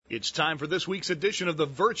It's time for this week's edition of the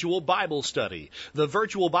Virtual Bible Study. The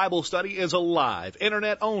Virtual Bible Study is a live,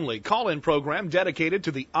 internet-only call-in program dedicated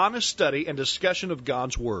to the honest study and discussion of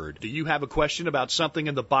God's Word. Do you have a question about something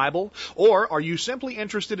in the Bible? Or are you simply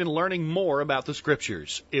interested in learning more about the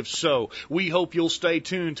Scriptures? If so, we hope you'll stay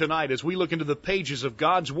tuned tonight as we look into the pages of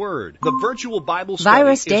God's Word. The Virtual Bible Study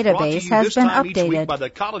Virus is brought to database you has this been time each week updated. by the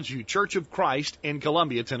College View Church of Christ in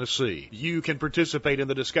Columbia, Tennessee. You can participate in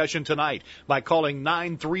the discussion tonight by calling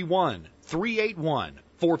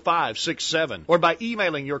 931-381-4567 or by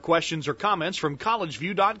emailing your questions or comments from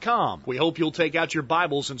collegeview.com. We hope you'll take out your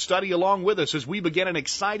Bibles and study along with us as we begin an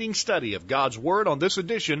exciting study of God's Word on this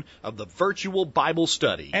edition of the Virtual Bible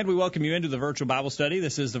Study. And we welcome you into the Virtual Bible Study.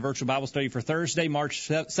 This is the Virtual Bible Study for Thursday, March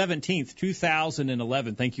 17th,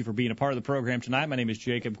 2011. Thank you for being a part of the program tonight. My name is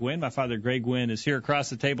Jacob Gwynn. My father, Greg Gwynn, is here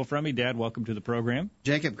across the table from me. Dad, welcome to the program.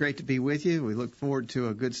 Jacob, great to be with you. We look forward to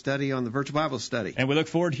a good study on the Virtual Bible Study. And we look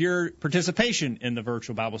forward to your participation in the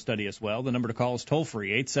Virtual Bible Study as well. The number to call is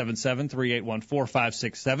toll-free,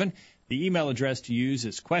 877-381-4567. The email address to use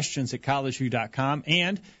is questions@collegeview.com.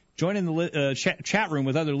 And join in the chat room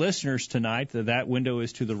with other listeners tonight. That window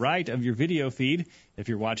is to the right of your video feed. If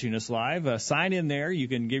you're watching us live, sign in there. You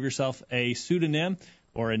can give yourself a pseudonym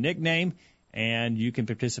or a nickname, and you can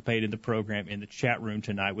participate in the program in the chat room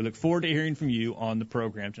tonight. We look forward to hearing from you on the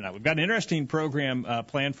program tonight. We've got an interesting program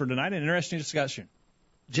planned for tonight, an interesting discussion.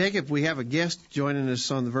 Jacob, we have a guest joining us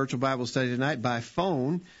on the Virtual Bible Study tonight by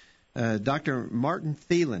phone. Dr. Martin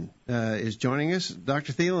Thielen is joining us.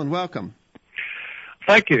 Dr. Thielen, welcome.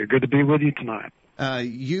 Thank you. Good to be with you tonight.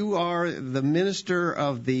 You are the minister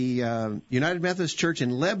of the United Methodist Church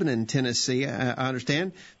in Lebanon, Tennessee, I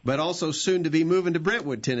understand, but also soon to be moving to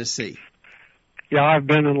Brentwood, Tennessee. Yeah, I've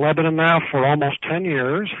been in Lebanon now for almost 10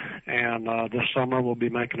 years, and this summer we'll be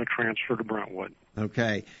making a transfer to Brentwood.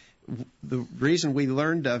 Okay. The reason we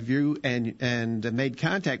learned of you and made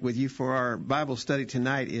contact with you for our Bible study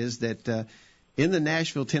tonight is that in the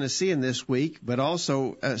Nashville, Tennessee in this week, but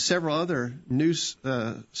also several other news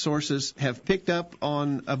sources have picked up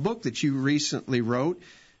on a book that you recently wrote.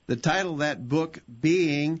 The title of that book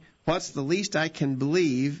being, What's the Least I Can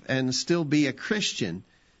Believe and Still Be a Christian?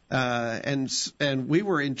 And we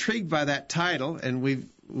were intrigued by that title, and we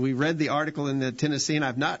read the article in the Tennessean.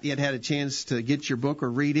 I've not yet had a chance to get your book or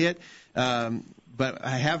read it, but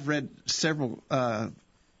I have read several, I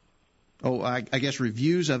guess,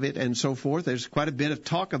 reviews of it and so forth. There's quite a bit of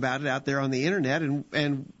talk about it out there on the Internet,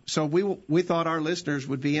 and so we thought our listeners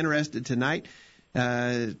would be interested tonight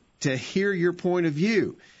to hear your point of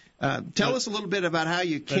view. Tell us a little bit about how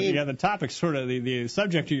you came. Yeah, the topic, sort of the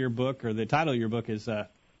subject of your book, or the title of your book is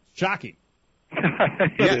shocking.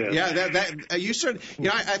 You certainly.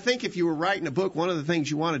 I think if you were writing a book, one of the things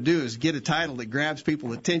you want to do is get a title that grabs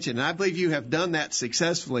people's attention, and I believe you have done that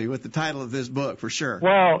successfully with the title of this book, for sure.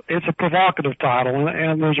 Well, it's a provocative title,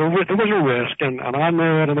 and there was a risk, and I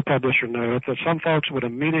knew it, and the publisher knew it, that some folks would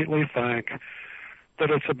immediately think that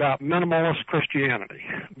it's about minimalist Christianity,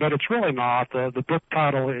 but it's really not. The book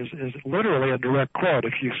title is literally a direct quote.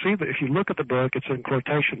 If you look at the book, it's in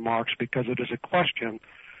quotation marks because it is a question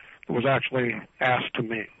that was actually asked to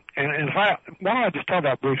me. And why don't I just tell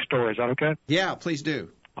that brief story? Is that okay? Yeah, please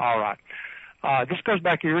do. All right. This goes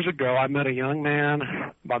back years ago. I met a young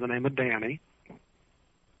man by the name of Danny.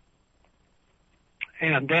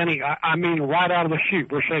 And Danny, I mean, right out of the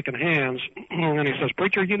chute, we're shaking hands, and he says,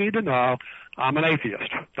 "Preacher, you need to know I'm an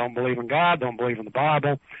atheist. Don't believe in God, don't believe in the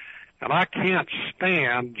Bible, and I can't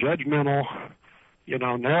stand judgmental,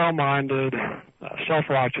 narrow-minded,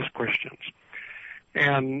 self-righteous Christians."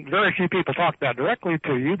 And very few people talk that directly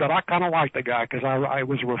to you, but I kind of liked the guy because I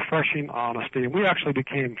was refreshing honesty, and we actually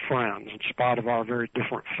became friends in spite of our very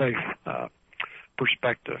different faith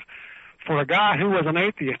perspective. For a guy who was an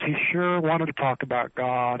atheist, he sure wanted to talk about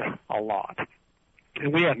God a lot.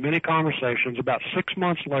 And we had many conversations. About 6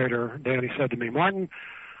 months later, Danny said to me, "Martin,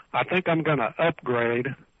 I think I'm going to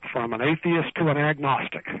upgrade from an atheist to an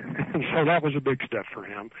agnostic." And so that was a big step for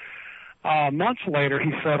him. Months later,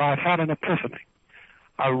 he said, "I've had an epiphany.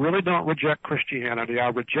 I really don't reject Christianity. I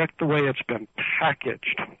reject the way it's been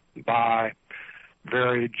packaged by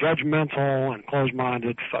very judgmental and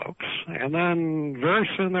closed-minded folks." And then very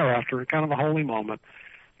soon thereafter, in kind of a holy moment,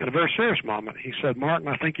 in a very serious moment, he said, "Martin,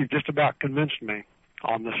 I think you've just about convinced me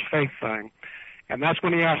on this faith thing." And that's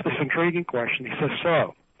when he asked this intriguing question. He says,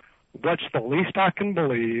 "So, what's the least I can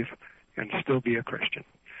believe and still be a Christian?"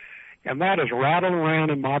 And that has rattled around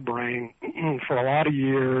in my brain for a lot of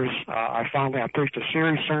years. I preached a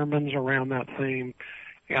series of sermons around that theme,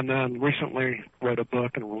 and then recently wrote a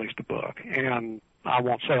book and released a book. And I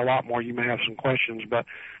won't say a lot more. You may have some questions, but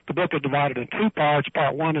the book is divided in two parts.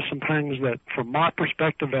 Part one is some things that, from my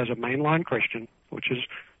perspective as a mainline Christian, which is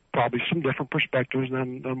probably some different perspectives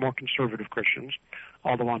than the more conservative Christians,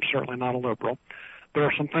 although I'm certainly not a liberal, there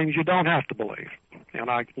are some things you don't have to believe. And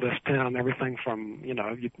I list 10, everything from,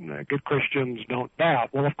 good Christians don't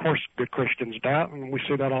doubt. Well, of course, good Christians doubt, and we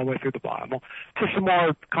see that all the way through the Bible, to some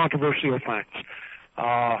more controversial things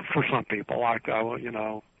for some people, like,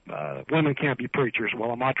 women can't be preachers.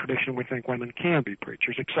 Well, in my tradition, we think women can be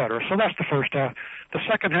preachers, etc. So that's the first half. The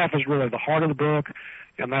second half is really the heart of the book,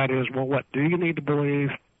 and that is, well, what do you need to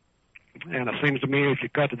believe? And it seems to me if you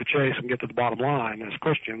cut to the chase and get to the bottom line as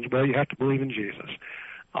Christians, well, you have to believe in Jesus.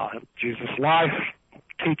 Jesus' life,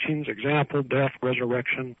 teachings, example, death,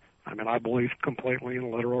 resurrection. I believe completely in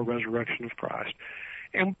the literal resurrection of Christ.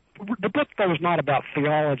 And the book, though, is not about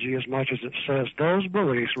theology as much as it says those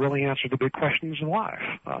beliefs really answer the big questions of life,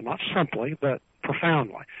 not simply, but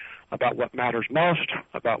profoundly, about what matters most,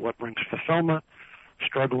 about what brings fulfillment,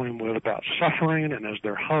 struggling with about suffering and is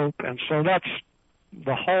there hope. And so that's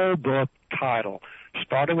the whole book title.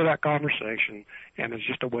 Started with that conversation, and it's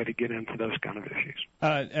just a way to get into those kind of issues.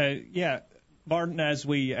 Martin, as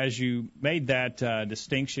you made that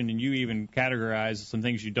distinction, and you even categorized some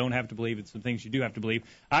things you don't have to believe and some things you do have to believe.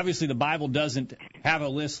 Obviously, the Bible doesn't have a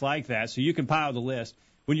list like that, so you compile the list.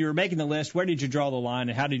 When you were making the list, where did you draw the line,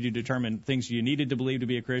 and how did you determine things you needed to believe to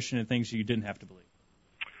be a Christian and things you didn't have to believe?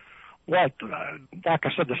 Well, like I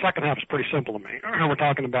said, the second half is pretty simple to me. We're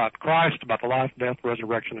talking about Christ, about the life, death,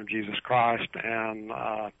 resurrection of Jesus Christ, and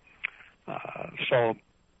so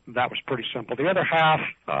that was pretty simple. The other half,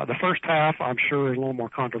 the first half, I'm sure is a little more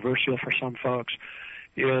controversial for some folks,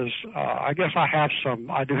 is I guess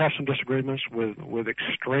I do have some disagreements with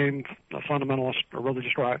extreme fundamentalist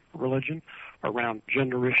religion around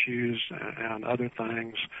gender issues and other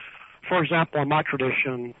things. For example, in my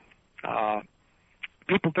tradition,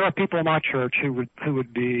 there are people in my church who would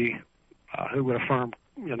affirm,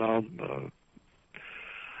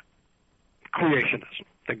 creationism,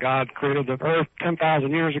 that God created the earth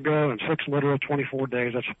 10,000 years ago in 6 literal 24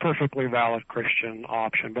 days. That's a perfectly valid Christian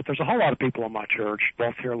option. But there's a whole lot of people in my church,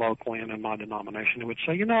 both here locally and in my denomination, who would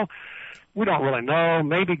say, we don't really know.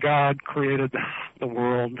 Maybe God created the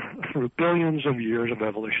world through billions of years of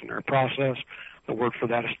evolutionary process. The word for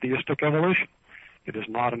that is theistic evolution. It is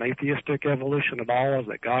not an atheistic evolution at all, as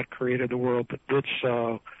that God created the world, but did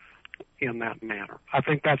so in that manner. I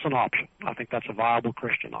think that's an option. I think that's a viable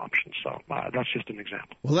Christian option. So that's just an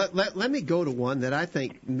example. Well, let me go to one that I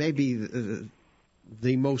think may be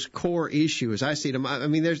the most core issue as I see them.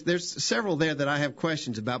 There's several there that I have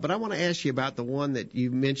questions about, but I want to ask you about the one that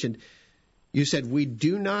you mentioned. You said we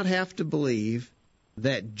do not have to believe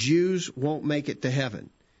that Jews won't make it to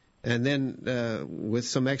heaven. And then with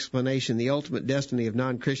some explanation, the ultimate destiny of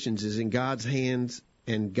non-Christians is in God's hands,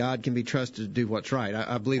 and God can be trusted to do what's right.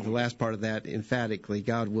 I believe the last part of that emphatically,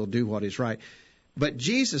 God will do what is right. But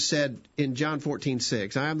Jesus said in John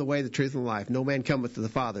 14:6, I am the way, the truth, and the life. No man cometh to the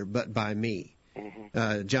Father but by me.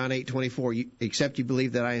 John 8:24, except you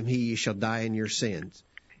believe that I am He, you shall die in your sins.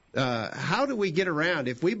 How do we get around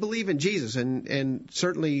if we believe in Jesus? And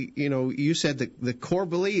certainly, you said the core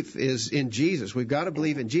belief is in Jesus. We've got to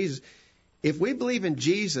believe in Jesus. If we believe in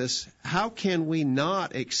Jesus, how can we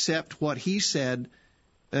not accept what He said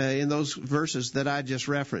in those verses that I just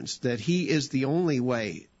referenced, that He is the only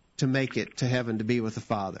way to make it to heaven, to be with the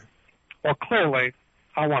Father? Well, clearly,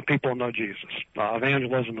 I want people to know Jesus.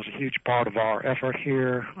 Evangelism is a huge part of our effort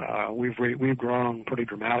here. We've grown pretty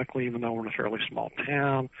dramatically, even though we're in a fairly small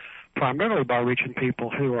town, primarily by reaching people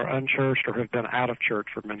who are unchurched or have been out of church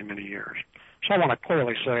for many, many years. So I want to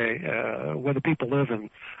clearly say, whether people live in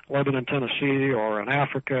Lebanon, Tennessee, or in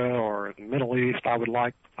Africa, or in the Middle East, I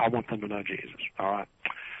want them to know Jesus. All right.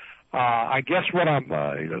 I guess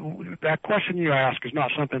that question you ask is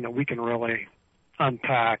not something that we can really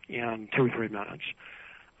unpack in 2 or 3 minutes.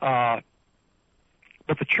 But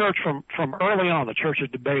the church, from early on, the church has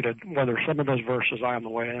debated whether some of those verses, I am the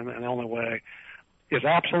way and the only way, is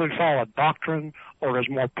absolute solid doctrine or is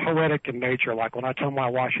more poetic in nature. Like when I tell my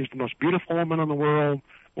wife she's the most beautiful woman in the world,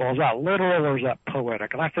 well, is that literal or is that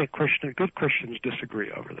poetic? And I think good Christians disagree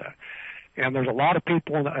over that. And there's a lot of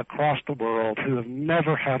people across the world who have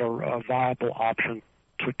never had a viable option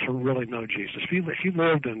to really know Jesus. If you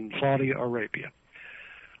lived in Saudi Arabia,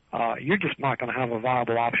 you're just not going to have a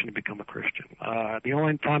viable option to become a Christian. The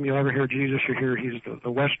only time you'll ever hear Jesus, you hear He's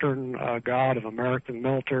the Western God of American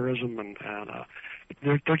militarism, and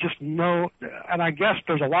there's just no. And I guess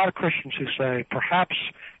there's a lot of Christians who say, perhaps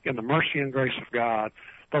in the mercy and grace of God,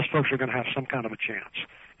 those folks are going to have some kind of a chance.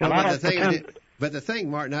 And well, But the thing,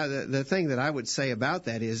 Martin, the thing that I would say about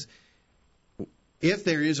that is, if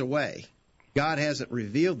there is a way, God hasn't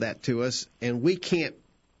revealed that to us, and we can't,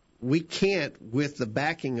 with the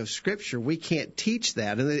backing of Scripture, we can't teach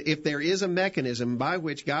that. And if there is a mechanism by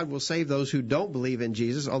which God will save those who don't believe in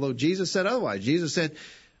Jesus, although Jesus said otherwise. Jesus said,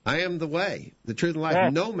 I am the way, the truth, and life. Yeah.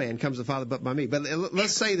 No man comes to the Father but by me. But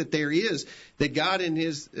let's say that there is, that God in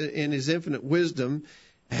His infinite wisdom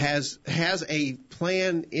has a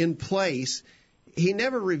plan in place. He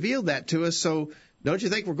never revealed that to us, so don't you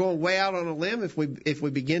think we're going way out on a limb if we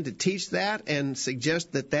begin to teach that and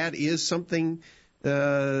suggest that is something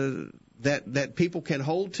that people can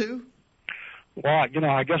hold to? Well,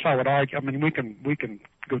 I guess I would argue. I mean, we can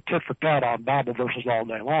go tit for tat on Bible verses all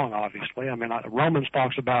day long. Obviously, I mean, Romans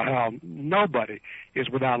talks about how nobody is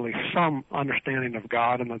without at least some understanding of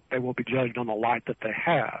God, and that they will be judged on the light that they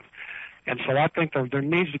have. And so I think there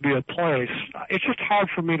needs to be a place. It's just hard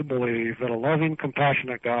for me to believe that a loving,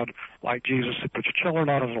 compassionate God like Jesus, who puts children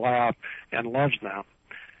on His lap and loves them,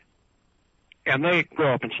 and they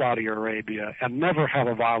grow up in Saudi Arabia and never have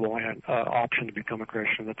a viable option to become a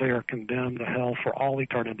Christian, that they are condemned to hell for all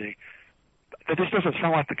eternity. It just doesn't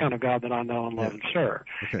sound like the kind of God that I know and love and serve.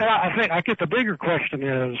 Okay. And I get the bigger question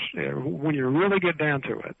is, when you really get down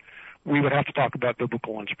to it, we would have to talk about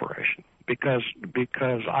biblical inspiration, because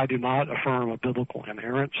I do not affirm a biblical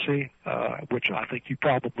inerrancy, which I think you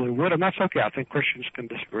probably would, and that's okay. I think Christians can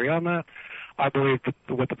disagree on that. I believe that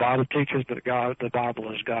what the Bible teaches, that the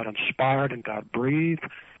Bible is God inspired and God breathed,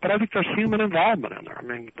 but I think there's human involvement in there. I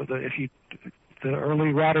mean, the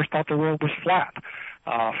early writers thought the world was flat.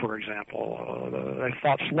 For example, they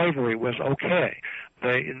thought slavery was okay.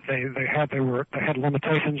 They had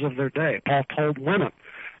limitations of their day. Paul told women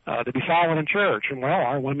to be silent in church, and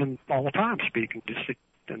our women all the time speak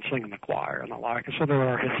and sing in the choir and the like. And so there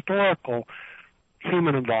are historical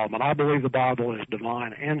human involvement. I believe the Bible is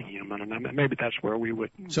divine and human, and maybe that's where we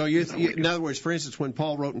would. So, in other words, for instance, when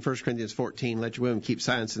Paul wrote in 1 Corinthians 14, "Let your women keep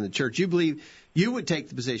silence in the church," you believe you would take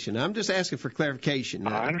the position. I'm just asking for clarification.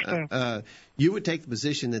 I understand. You would take the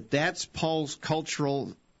position that that's Paul's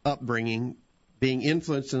cultural upbringing, being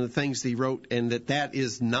influenced in the things that he wrote, and that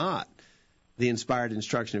is not the inspired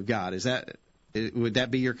instruction of God. Would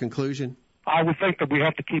that be your conclusion? I would think that we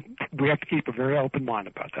have to keep a very open mind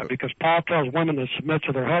about that, because Paul tells women to submit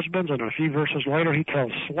to their husbands, and a few verses later he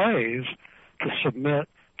tells slaves to submit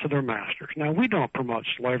to their masters. Now, we don't promote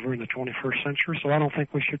slavery in the 21st century, so I don't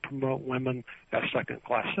think we should promote women as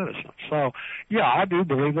second-class citizens. So, yeah, I do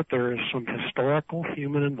believe that there is some historical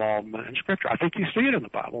human involvement in Scripture. I think you see it in the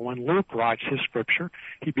Bible. When Luke writes his Scripture,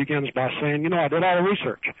 he begins by saying, I did all the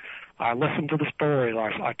research. I listened to the story.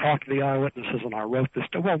 I talked to the eyewitnesses, and I wrote this.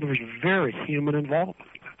 Well, there's very human involvement.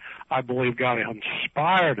 I believe God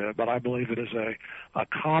inspired it, but I believe it is a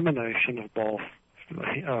combination of both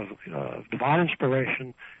divine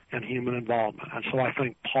inspiration and human involvement. And so I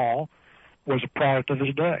think Paul was a product of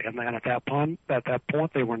his day. And then at that point,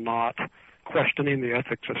 they were not questioning the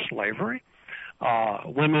ethics of slavery.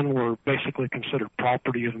 Women were basically considered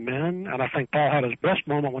property of men, and I think Paul had his best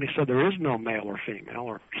moment when he said there is no male or female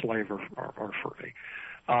or slave or free.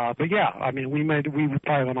 But yeah, I mean, we would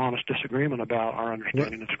probably have an honest disagreement about our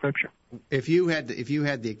understanding of Scripture. If you had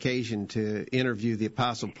the occasion to interview the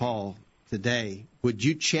Apostle Paul today, would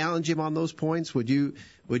you challenge him on those points? Would you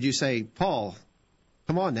say, Paul,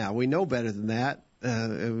 come on now, we know better than that.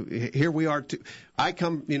 Here we are. I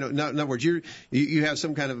come, in other words, you have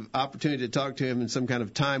some kind of opportunity to talk to him in some kind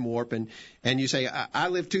of time warp, and you say, I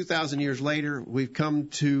live 2,000 years later. We've come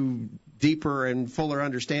to deeper and fuller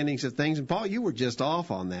understandings of things. And Paul, you were just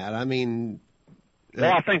off on that. I mean,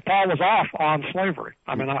 well, I think Paul was off on slavery.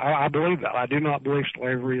 I mean, I believe that. I do not believe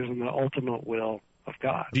slavery is in the ultimate will of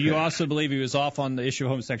God. Do you also believe he was off on the issue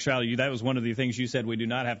of homosexuality? That was one of the things you said we do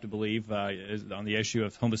not have to believe on the issue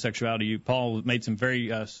of homosexuality. Paul made some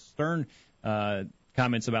very stern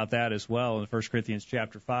comments about that as well in 1 Corinthians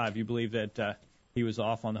chapter 5. You believe that he was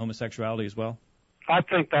off on the homosexuality as well? I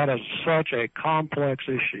think that is such a complex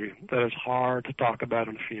issue that is hard to talk about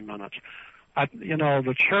in a few minutes.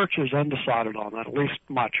 The church is undecided on that, at least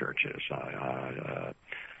my church is.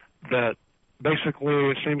 That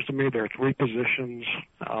basically, it seems to me there are three positions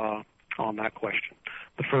on that question.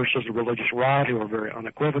 The first is the religious right, who are very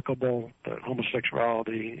unequivocal that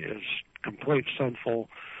homosexuality is complete sinful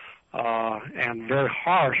and very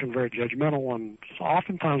harsh and very judgmental and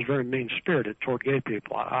oftentimes very mean-spirited toward gay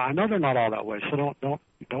people. I know they're not all that way, so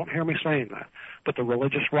don't hear me saying that. But the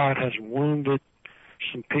religious right has wounded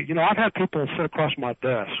some people. I've had people sit across my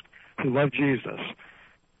desk who love Jesus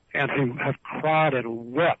and who have cried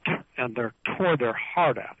and wept, and they're tore their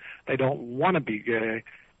heart out. They don't want to be gay,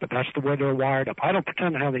 but that's the way they're wired up. I don't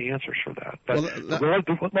pretend to have the answers for that.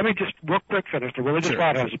 But let me just real quick finish. The religious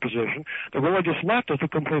right has a position. The religious left is the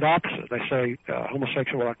complete opposite. They say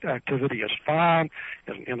homosexual activity is fine,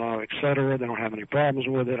 et cetera. They don't have any problems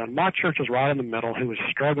with it. And my church is right in the middle, who is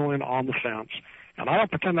struggling on the fence. And I don't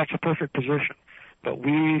pretend that's a perfect position. But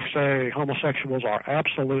we say homosexuals are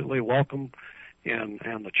absolutely welcome in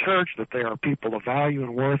the church, that they are people of value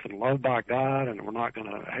and worth and loved by God, and we're not going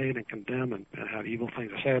to hate and condemn and have evil things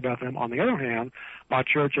to say about them. On the other hand, my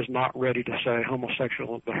church is not ready to say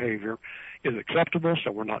homosexual behavior is acceptable,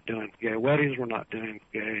 so we're not doing gay weddings, we're not doing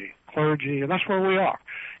gay clergy, and that's where we are.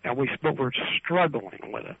 But we're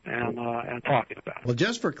struggling with it and talking about it. Well,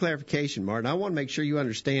 just for clarification, Martin, I want to make sure you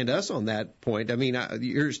understand us on that point. I mean,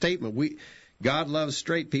 your statement, God loves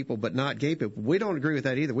straight people, but not gay people. We don't agree with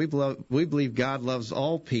that either. We believe God loves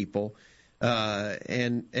all people,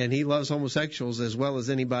 and He loves homosexuals as well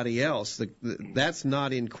as anybody else. That's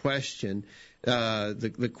not in question.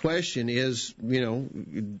 The question is,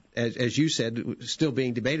 as you said, still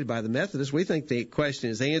being debated by the Methodists. We think the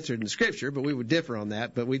question is answered in Scripture, but we would differ on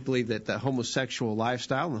that. But we believe that the homosexual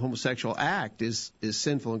lifestyle and the homosexual act is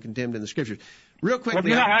sinful and condemned in the Scriptures. Real quickly.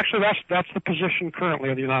 Well, actually, that's the position currently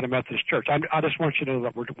of the United Methodist Church. I just want you to know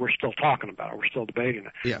that we're still talking about it. We're still debating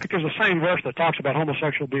it. Yeah. Because the same verse that talks about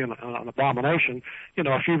homosexual being an abomination,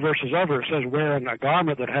 a few verses over, it says wearing a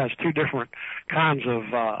garment that has two different kinds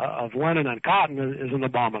of linen and cotton is an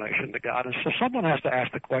abomination to God. And so someone has to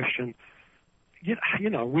ask the question,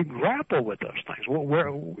 we grapple with those things.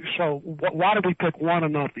 Why do we pick one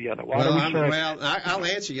and not the other? I'll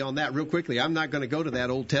answer you on that real quickly. I'm not going to go to that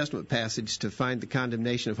Old Testament passage to find the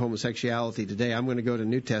condemnation of homosexuality today. I'm going to go to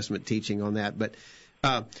New Testament teaching on that. But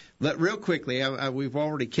real quickly, we've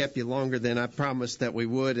already kept you longer than I promised that we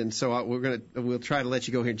would, and so we'll try to let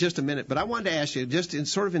you go here in just a minute. But I wanted to ask you, just in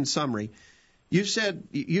summary,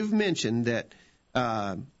 you've mentioned that.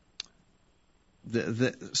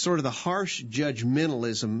 The sort of the harsh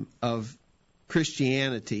judgmentalism of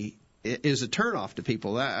Christianity is a turnoff to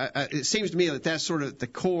people. It seems to me that that's sort of the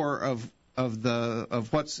core of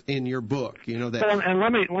what's in your book. That. Well, and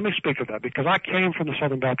let me speak of that, because I came from the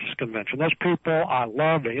Southern Baptist Convention. Those people I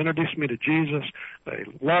love. They introduced me to Jesus. They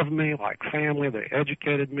loved me like family. They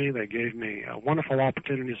educated me. They gave me wonderful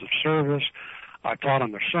opportunities of service. I taught in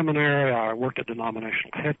their seminary. I worked at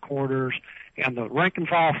denominational headquarters. And the rank and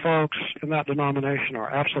file folks in that denomination are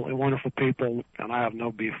absolutely wonderful people, and I have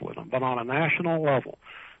no beef with them. But on a national level,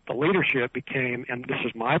 the leadership became, and this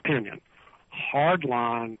is my opinion,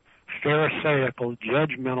 hardline, pharisaical,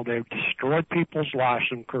 judgmental. They've destroyed people's lives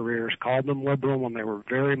and careers, called them liberal when they were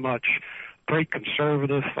very much pretty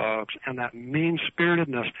conservative folks, and that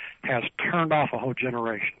mean-spiritedness has turned off a whole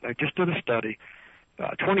generation. They just did a study.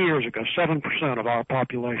 20 years ago, 7% of our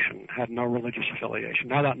population had no religious affiliation.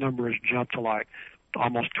 Now that number has jumped to like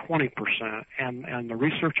almost 20%, and the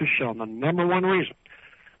research has shown the number one reason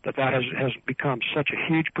that has become such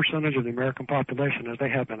a huge percentage of the American population is they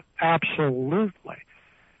have been absolutely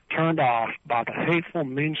turned off by the hateful,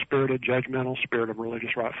 mean-spirited, judgmental spirit of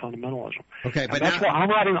religious right fundamentalism. Okay, but that's why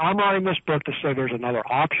I'm writing this book to say there's another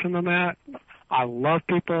option than that. I love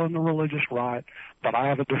people in the religious right, but I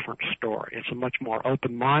have a different story. It's a much more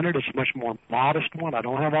open-minded, it's a much more modest one. I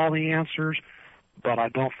don't have all the answers, but I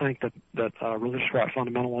don't think that religious right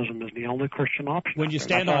fundamentalism is the only Christian option. When you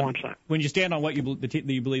stand on what you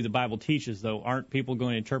believe the Bible teaches, though, aren't people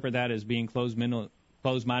going to interpret that as being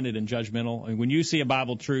closed-minded and judgmental? I mean, when you see a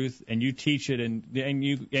Bible truth and you teach it and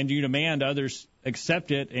you demand others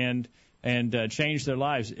accept it and change their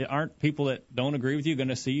lives, aren't people that don't agree with you going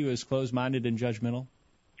to see you as closed-minded and judgmental?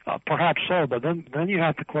 Perhaps so, but then you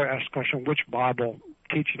have to ask the question, which Bible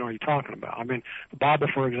teaching are you talking about? I mean, the Bible,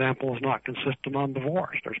 for example, is not consistent on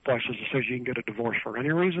divorce. There's places that says you can get a divorce for any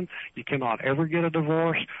reason. You cannot ever get a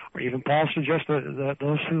divorce, or even Paul suggests that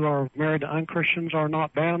those who are married to unchristians are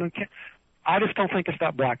not bound. And I just don't think it's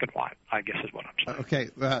that black and white, I guess is what I'm saying.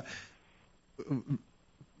 Okay.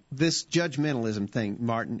 This judgmentalism thing,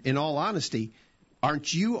 Martin, in all honesty,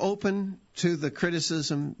 aren't you open to the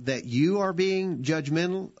criticism that you are being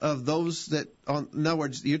judgmental of those that, in other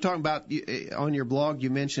words, you're talking about on your blog, you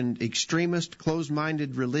mentioned extremist,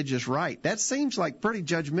 closed-minded religious right. That seems like pretty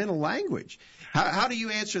judgmental language. How do you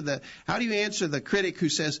answer the critic who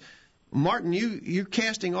says, Martin, you're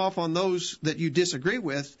casting off on those that you disagree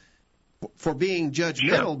with for being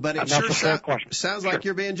judgmental, but it sure sounds like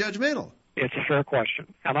you're being judgmental. It's a fair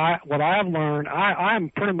question. And what I have learned, I'm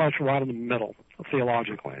pretty much right in the middle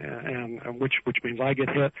theologically, and which means I get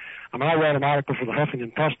hit. I mean, I read an article for the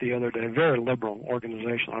Huffington Post the other day, a very liberal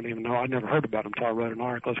organization. I don't even know. I'd never heard about them until I read an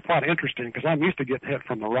article. It's quite interesting because I'm used to getting hit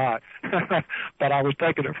from the right, but I was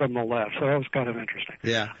taking it from the left, so it was kind of interesting.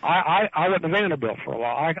 Yeah. I went to Vanderbilt for a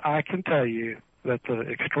while. I can tell you that the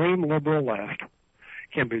extreme liberal left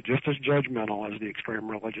can be just as judgmental as the extreme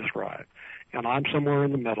religious right, and I'm somewhere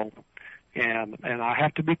in the middle. And I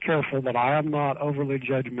have to be careful that I am not overly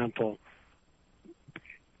judgmental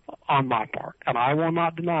on my part. And I will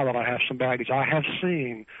not deny that I have some baggage. I have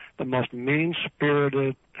seen the most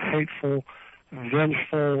mean-spirited, hateful,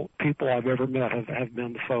 vengeful people I've ever met have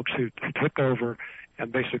been the folks who took over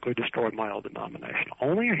and basically destroyed my old denomination.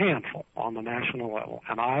 Only a handful on the national level.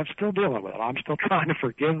 And I'm still dealing with it. I'm still trying to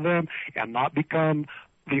forgive them and not become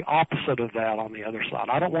the opposite of that on the other side.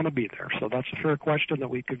 I don't want to be there. So that's a fair question that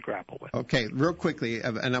we could grapple with. Okay, real quickly,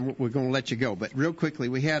 and we're going to let you go, but real quickly,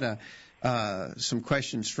 we had some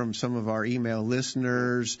questions from some of our email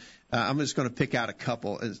listeners. I'm just going to pick out a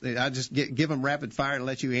couple. I just give them rapid fire and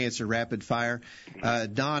let you answer rapid fire.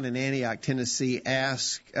 Don in Antioch, Tennessee,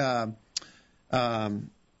 asked,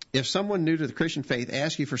 if someone new to the Christian faith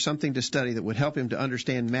asked you for something to study that would help him to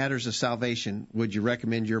understand matters of salvation, would you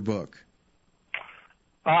recommend your book?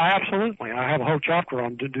 Absolutely. I have a whole chapter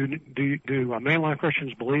on do mainline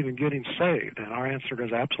Christians believe in getting saved? And our answer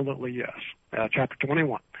is absolutely yes. Chapter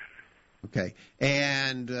 21. Okay.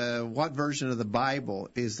 And what version of the Bible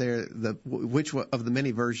is there? Which of the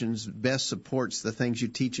many versions best supports the things you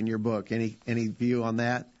teach in your book? Any view on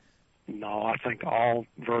that? No, I think all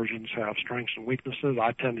versions have strengths and weaknesses.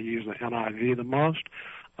 I tend to use the NIV the most.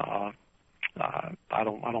 I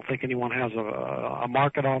don't think anyone has a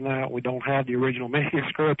market on that. We don't have the original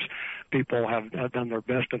manuscripts. People have done their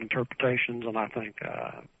best at interpretations, and I think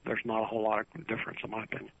there's not a whole lot of difference in my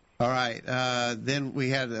opinion. All right. Then we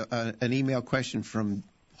had an email question from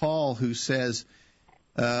Paul who says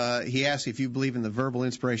he asks if you believe in the verbal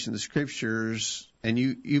inspiration of the Scriptures, and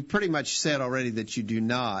you pretty much said already that you do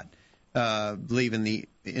not believe in the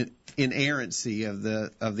inerrancy of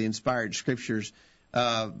the inspired Scriptures.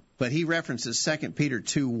 But he references 2 Peter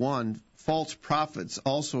 2:1, false prophets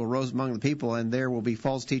also arose among the people, and there will be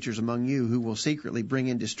false teachers among you who will secretly bring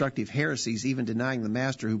in destructive heresies, even denying the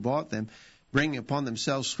master who bought them, bringing upon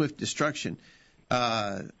themselves swift destruction.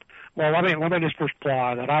 Well, let me just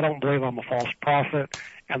reply that I don't believe I'm a false prophet,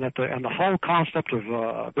 and that the whole concept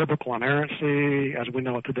of biblical inerrancy, as we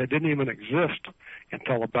know it today, didn't even exist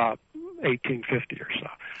until about 1850 or so.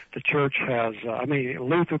 The church has,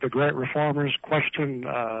 Luther, the great reformers, questioned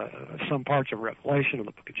some parts of Revelation and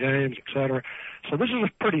the book of James, etc. So this is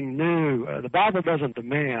pretty new. The Bible doesn't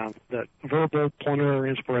demand that verbal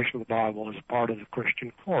plenary inspiration of the Bible is a part of the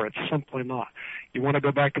Christian core. It's simply not. You want to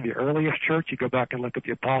go back to the earliest church, you go back and look at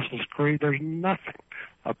the Apostles' Creed, there's nothing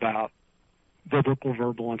about biblical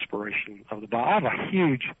verbal inspiration of the Bible. I have a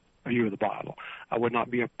huge view of the Bible. I would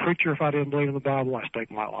not be a preacher if I didn't believe in the Bible. I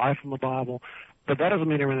stake my life in the Bible. But that doesn't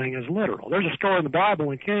mean everything is literal. There's a story in the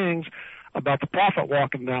Bible in Kings about the prophet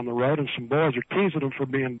walking down the road, and some boys are teasing him for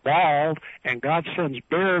being bald, and God sends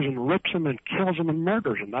bears and rips him and kills him and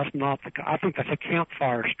murders him. That's not I think that's a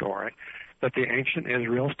campfire story that the ancient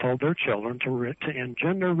Israels told their children to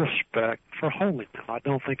engender respect for holy men. I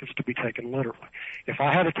don't think it's to be taken literally. If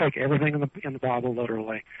I had to take everything in the Bible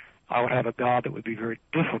literally, I would have a God that would be very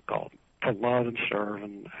difficult to love and serve,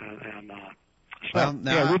 and well,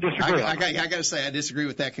 now, we disagree. I got to say I disagree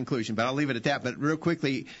with that conclusion, but I'll leave it at that. But real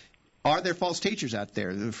quickly, are there false teachers out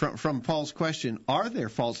there? From Paul's question, are there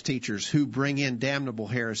false teachers who bring in damnable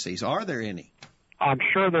heresies? Are there any? I'm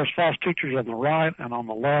sure there's false teachers on the right and on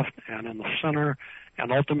the left and in the center,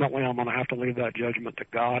 and ultimately I'm going to have to leave that judgment to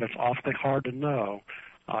God. It's awfully hard to know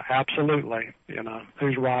absolutely,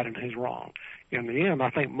 who's right and who's wrong. In the end, I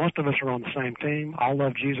think most of us are on the same team. I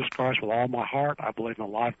love Jesus Christ with all my heart. I believe in the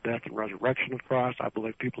life, death, and resurrection of Christ. I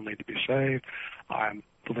believe people need to be saved. I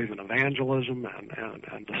believe in evangelism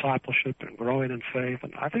and discipleship and growing in faith.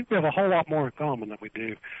 And I think we have a whole lot more in common than we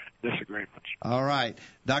do disagreements. All right.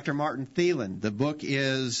 Dr. Martin Thielen, the book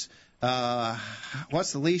is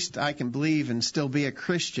What's the Least I Can Believe and Still Be a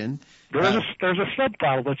Christian? There's a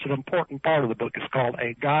subtitle that's an important part of the book. It's called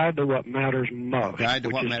A Guide to What Matters Most,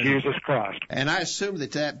 which is Jesus Christ. And I assume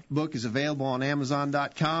that book is available on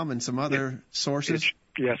Amazon.com and some other sources?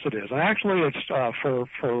 Yes, it is. And actually, it's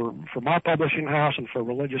for my publishing house and for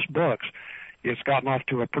religious books. It's gotten off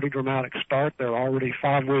to a pretty dramatic start. They're already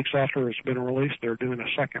 5 weeks after it's been released. They're doing a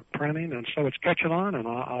second printing, and so it's catching on.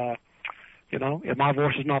 And And my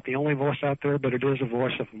voice is not the only voice out there, but it is a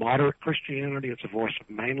voice of moderate Christianity. It's a voice of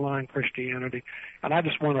mainline Christianity. And I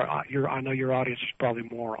just want to, I know your audience is probably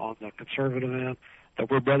more on the conservative end, that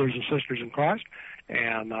we're brothers and sisters in Christ.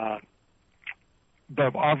 And,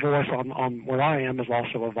 but our voice on where I am is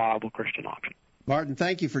also a viable Christian option. Martin,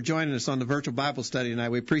 thank you for joining us on the virtual Bible study tonight.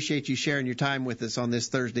 We appreciate you sharing your time with us on this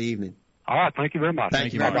Thursday evening. All right. Thank you very much.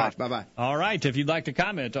 Thank you very much. Bye-bye. All right. If you'd like to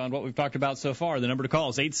comment on what we've talked about so far, the number to call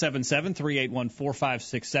is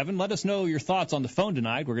 877-381-4567. Let us know your thoughts on the phone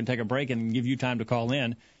tonight. We're going to take a break and give you time to call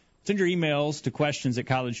in. Send your emails to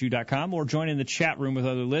questions@collegeview.com or join in the chat room with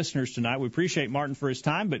other listeners tonight. We appreciate Martin for his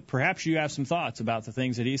time, but perhaps you have some thoughts about the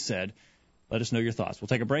things that he said. Let us know your thoughts. We'll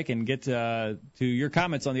take a break and get to your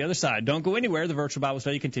comments on the other side. Don't go anywhere. The virtual Bible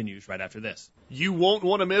study continues right after this. You won't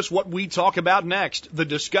want to miss what we talk about next. The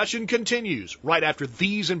discussion continues right after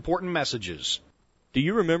these important messages. Do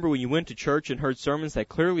you remember when you went to church and heard sermons that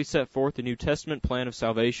clearly set forth the New Testament plan of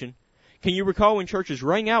salvation? Can you recall when churches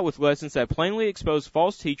rang out with lessons that plainly exposed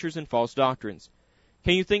false teachers and false doctrines?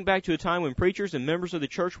 Can you think back to a time when preachers and members of the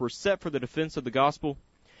church were set for the defense of the gospel?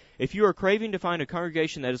 If you are craving to find a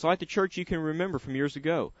congregation that is like the church you can remember from years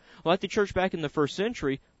ago, like the church back in the first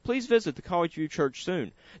century, please visit the College View Church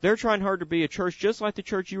soon. They're trying hard to be a church just like the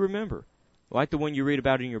church you remember, like the one you read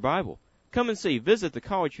about in your Bible. Come and see. Visit the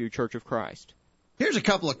College View Church of Christ. Here's a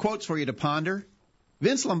couple of quotes for you to ponder.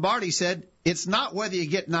 Vince Lombardi said, "It's not whether you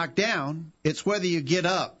get knocked down, it's whether you get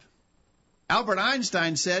up." Albert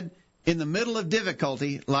Einstein said, "In the middle of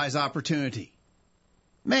difficulty lies opportunity."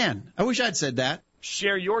 Man, I wish I'd said that.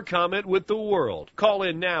 Share your comment with the world. Call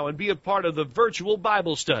in now and be a part of the virtual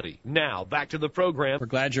Bible study. Now, back to the program. We're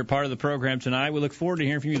glad you're part of the program tonight. We look forward to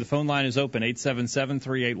hearing from you. The phone line is open,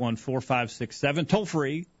 877-381-4567. Toll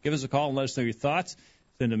free. Give us a call and let us know your thoughts.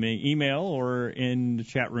 Send them an email or in the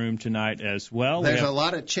chat room tonight as well. There's a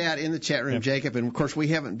lot of chat in the chat room, Jacob, and, of course, we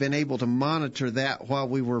haven't been able to monitor that while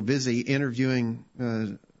we were busy interviewing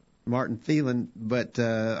Martin Thielen, but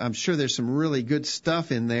I'm sure there's some really good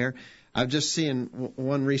stuff in there. I've just seen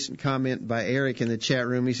one recent comment by Eric in the chat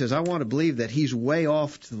room. He says, "I want to believe that he's way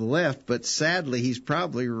off to the left, but sadly he's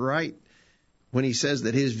probably right when he says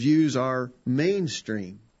that his views are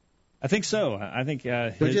mainstream." I think so. I think.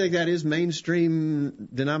 Don't you think that is mainstream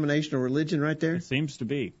denominational religion right there? It seems to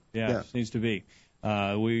be. Yeah. It seems to be.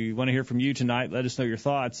 We want to hear from you tonight. Let us know your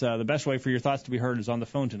thoughts. The best way for your thoughts to be heard is on the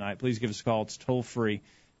phone tonight. Please give us a call. It's toll free.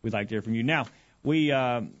 We'd like to hear from you. Now, we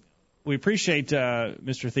appreciate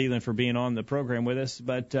Mr. Thielen for being on the program with us,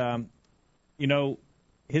 but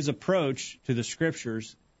his approach to the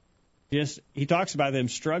Scriptures, he talks about them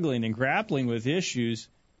struggling and grappling with issues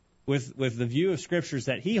with the view of Scriptures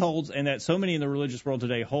that he holds and that so many in the religious world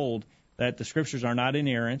today hold, that the Scriptures are not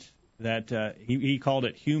inerrant, that he called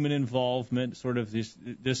it human involvement, sort of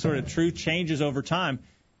this sort of truth changes over time.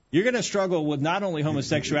 You're going to struggle with not only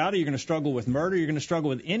homosexuality, you're going to struggle with murder, you're going to struggle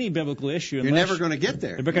with any biblical issue. You're never going to get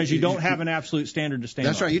there. Because you don't have an absolute standard to stand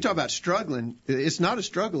on. That's right. You talk about struggling. It's not a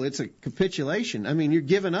struggle. It's a capitulation. I mean, you're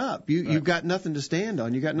giving up. You've got nothing to stand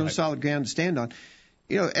on. You've got no solid ground to stand on.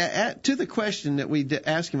 To the question that we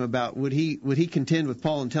asked him about, would he contend with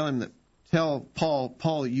Paul and tell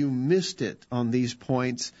Paul, you missed it on these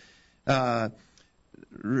points?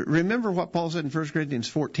 Remember what Paul said in 1 Corinthians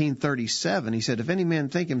 14:37. He said, "If any man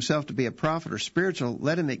think himself to be a prophet or spiritual,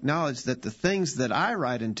 let him acknowledge that the things that I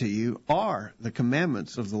write unto you are the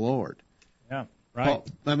commandments of the Lord." Yeah, right.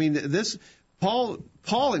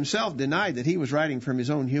 Paul himself denied that he was writing from his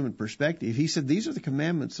own human perspective. He said, "These are the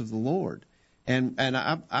commandments of the Lord." And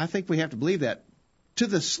I think we have to believe that. To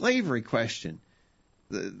the slavery question,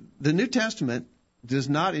 the New Testament does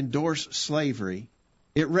not endorse slavery.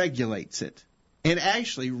 It regulates it. And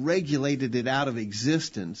actually regulated it out of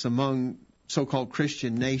existence among so-called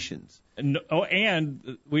Christian nations.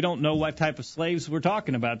 And we don't know what type of slaves we're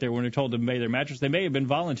talking about there when they're told to obey their masters. They may have been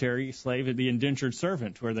voluntary slave, it'd be indentured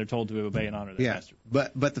servant, where they're told to obey and honor their master.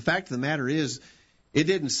 But the fact of the matter is, it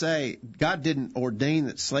didn't say, God didn't ordain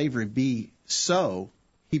that slavery be so.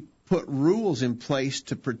 He put rules in place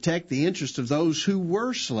to protect the interests of those who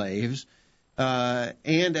were slaves.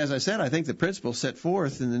 And as I said, I think the principle set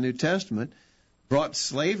forth in the New Testament brought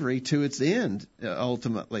slavery to its end,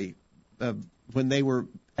 ultimately, when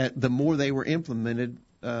the more they were implemented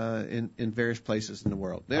in various places in the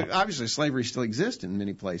world. Obviously, slavery still exists in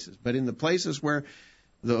many places, but in the places where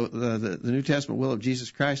the New Testament will of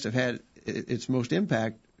Jesus Christ have had its most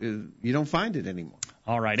impact, you don't find it anymore.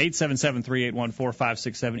 All right,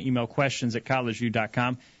 877-381-4567. Email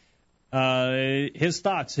questions@collegeview.com. His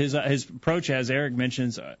thoughts, his approach, as Eric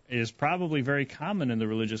mentions, is probably very common in the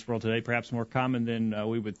religious world today, perhaps more common than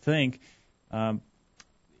we would think.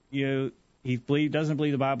 He doesn't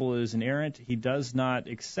believe the Bible is inerrant. He does not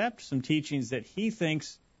accept some teachings that he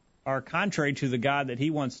thinks are contrary to the God that he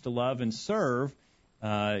wants to love and serve.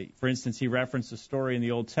 For instance, he referenced a story in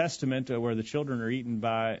the Old Testament where the children are eaten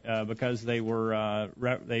because they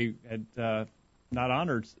had not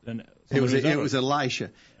honored. It was Elisha.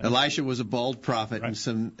 Right. Elisha was a bald prophet, right.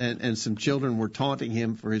 and some children were taunting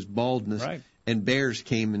him for his baldness, right. and bears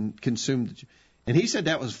came and consumed. And he said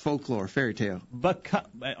that was folklore, fairy tale. But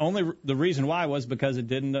only the reason why was because it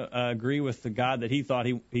didn't agree with the God that he thought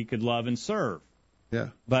he could love and serve. Yeah.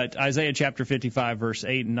 But Isaiah chapter 55, verse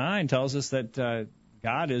 8 and 9 tells us that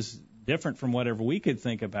God is different from whatever we could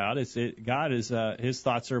think about. God is his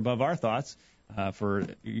thoughts are above our thoughts. For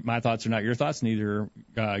my thoughts are not your thoughts, neither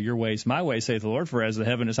your ways my ways, saith the Lord. For as the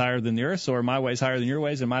heaven is higher than the earth, so are my ways higher than your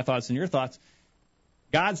ways, and my thoughts than your thoughts.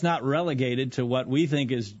 God's not relegated to what we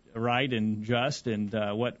think is right and just and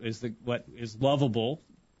what is lovable.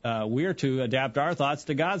 We're to adapt our thoughts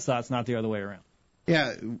to God's thoughts, not the other way around.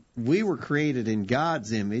 Yeah, we were created in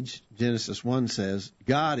God's image. Genesis 1 says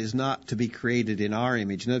God is not to be created in our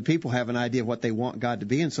image. Now, people have an idea of what they want God to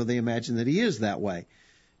be, and so they imagine that he is that way.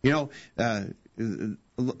 You know,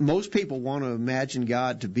 most people want to imagine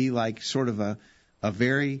God to be like sort of a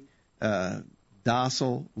very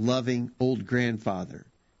docile, loving old grandfather.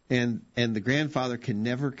 And the grandfather can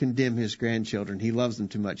never condemn his grandchildren. He loves them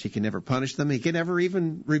too much. He can never punish them. He can never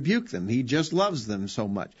even rebuke them. He just loves them so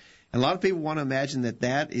much. And a lot of people want to imagine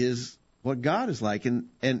that is what God is like. And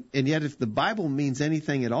yet if the Bible means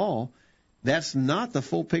anything at all, that's not the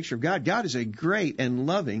full picture of God. God is a great and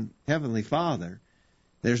loving Heavenly Father.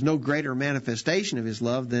 There's no greater manifestation of his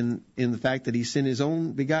love than in the fact that he sent his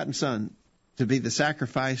own begotten Son to be the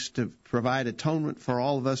sacrifice to provide atonement for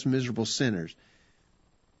all of us miserable sinners.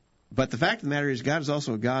 But the fact of the matter is God is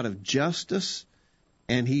also a God of justice,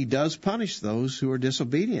 and he does punish those who are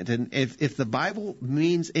disobedient. And if the Bible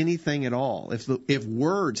means anything at all, if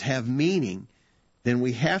words have meaning, then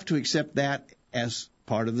we have to accept that as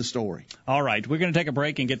part of the story. All right, we're going to take a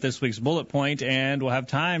break and get this week's bullet point, and we'll have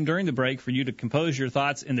time during the break for you to compose your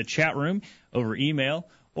thoughts in the chat room over email,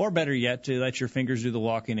 or better yet, to let your fingers do the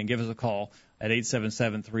walking and give us a call at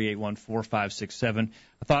 877-381-4567.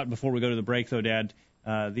 I thought before we go to the break, though, Dad,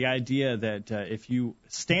 the idea that if you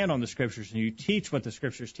stand on the Scriptures and you teach what the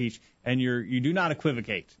Scriptures teach, and you do not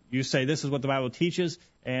equivocate, you say this is what the Bible teaches,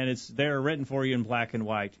 and it's there written for you in black and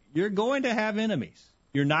white, you're going to have enemies.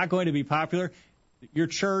 You're not going to be popular. Your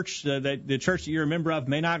church, the church that you're a member of,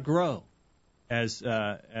 may not grow as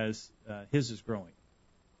his is growing.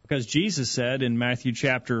 Because Jesus said in Matthew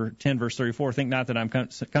chapter 10, verse 34, think not that I'm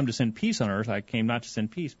come to send peace on earth. I came not to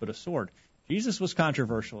send peace, but a sword. Jesus was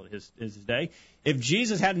controversial at his day. If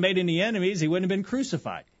Jesus hadn't made any enemies, he wouldn't have been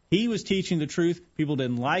crucified. He was teaching the truth. People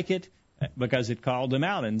didn't like it because it called them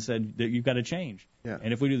out and said that you've got to change. Yeah.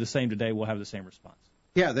 And if we do the same today, we'll have the same response.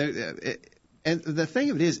 Yeah, and the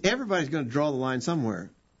thing of it is, everybody's going to draw the line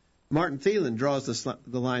somewhere. Martin Thielen draws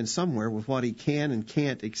the line somewhere with what he can and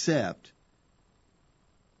can't accept.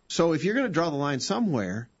 So if you're going to draw the line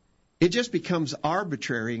somewhere, it just becomes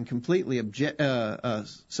arbitrary and completely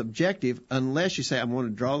subjective unless you say, I'm going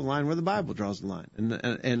to draw the line where the Bible draws the line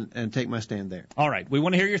and take my stand there. All right. We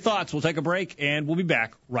want to hear your thoughts. We'll take a break, and we'll be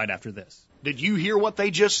back right after this. Did you hear what they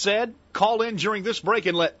just said? Call in during this break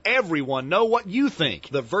and let everyone know what you think.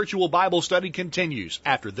 The virtual Bible study continues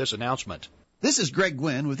after this announcement. This is Greg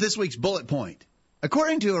Gwynn with this week's Bullet Point.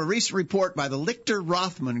 According to a recent report by the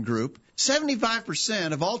Lichter-Rothman Group,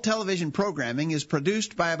 75% of all television programming is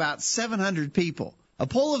produced by about 700 people. A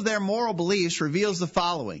poll of their moral beliefs reveals the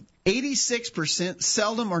following. 86%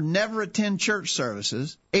 seldom or never attend church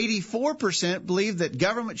services. 84% believe that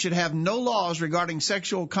government should have no laws regarding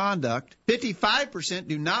sexual conduct. 55%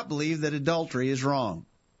 do not believe that adultery is wrong.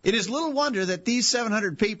 It is little wonder that these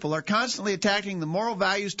 700 people are constantly attacking the moral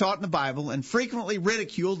values taught in the Bible and frequently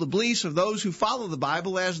ridicule the beliefs of those who follow the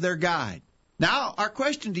Bible as their guide. Now, our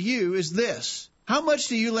question to you is this. How much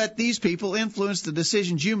do you let these people influence the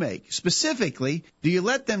decisions you make? Specifically, do you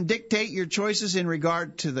let them dictate your choices in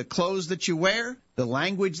regard to the clothes that you wear, the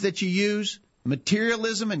language that you use,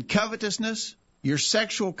 materialism and covetousness, your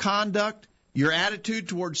sexual conduct, your attitude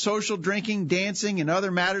toward social drinking, dancing, and other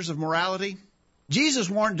matters of morality? Jesus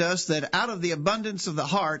warned us that out of the abundance of the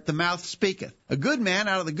heart the mouth speaketh. A good man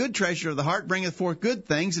out of the good treasure of the heart bringeth forth good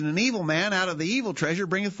things, and an evil man out of the evil treasure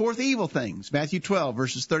bringeth forth evil things. Matthew 12,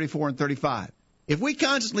 verses 34 and 35. If we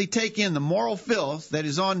constantly take in the moral filth that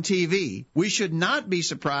is on TV, we should not be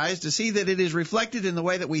surprised to see that it is reflected in the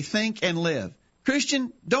way that we think and live.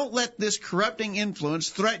 Christian, don't let this corrupting influence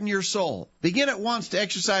threaten your soul. Begin at once to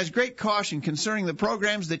exercise great caution concerning the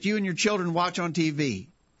programs that you and your children watch on TV.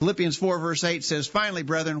 Philippians 4, verse 8 says, "Finally,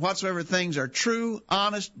 brethren, whatsoever things are true,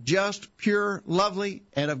 honest, just, pure, lovely,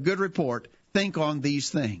 and of good report, think on these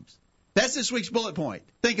things." That's this week's bullet point.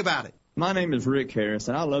 Think about it. My name is Rick Harris,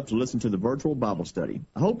 and I love to listen to the virtual Bible study.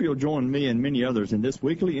 I hope you'll join me and many others in this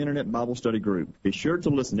weekly Internet Bible study group. Be sure to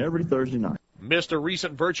listen every Thursday night. Missed a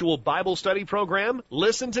recent virtual Bible study program?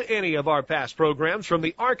 Listen to any of our past programs from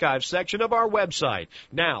the archive section of our website.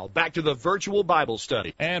 Now, back to the virtual Bible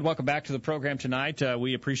study. And welcome back to the program tonight.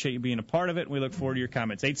 We appreciate you being a part of it. We look forward to your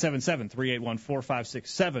comments.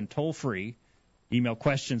 877-381-4567, toll free. Email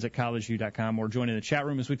questions at collegeview.com or join in the chat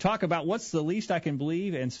room as we talk about what's the least I can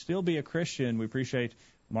believe and still be a Christian. We appreciate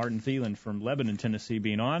Martin Thielen from Lebanon, Tennessee,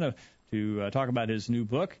 being on to talk about his new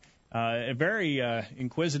book. A very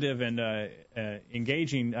inquisitive and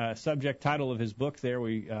engaging subject title of his book there.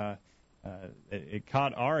 It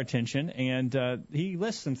caught our attention, and he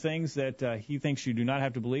lists some things that he thinks you do not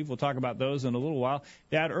have to believe. We'll talk about those in a little while.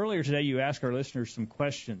 Dad, earlier today you asked our listeners some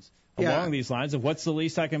questions along these lines of what's the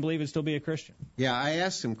least I can believe and still be a Christian. Yeah, I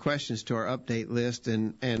asked some questions to our update list,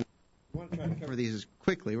 and I want to try to cover these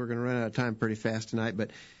quickly. We're going to run out of time pretty fast tonight,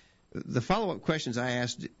 but the follow-up questions I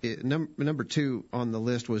asked, number 2 on the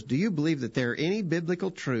list was, do you believe that there are any biblical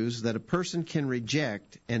truths that a person can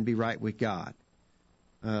reject and be right with God?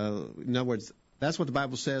 In other words, that's what the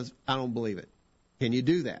Bible says. I don't believe it. Can you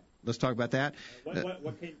do that? Let's talk about that.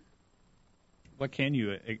 What can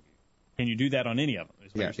you do that on any of them?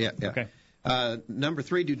 Yeah. Okay. Number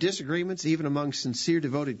 3, do disagreements, even among sincere,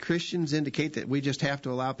 devoted Christians, indicate that we just have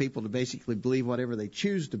to allow people to basically believe whatever they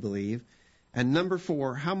choose to believe? And number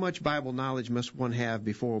 4, how much Bible knowledge must one have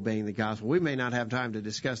before obeying the gospel? We may not have time to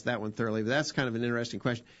discuss that one thoroughly, but that's kind of an interesting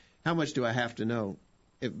question. How much do I have to know?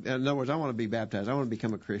 In other words, I want to be baptized. I want to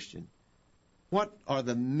become a Christian. What are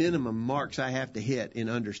the minimum marks I have to hit in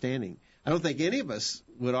understanding? I don't think any of us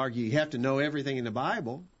would argue you have to know everything in the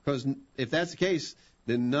Bible, because if that's the case,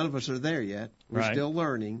 then none of us are there yet. We're still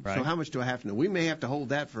learning. Right. So how much do I have to know? We may have to hold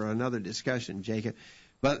that for another discussion, Jacob.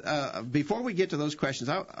 But before we get to those questions,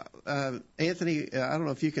 Anthony, I don't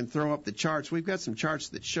know if you can throw up the charts. We've got some charts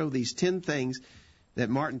that show these 10 things that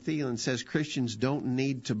Martin Thielen says Christians don't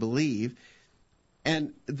need to believe.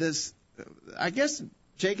 And this, I guess,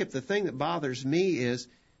 Jacob, the thing that bothers me is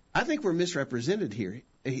I think we're misrepresented here.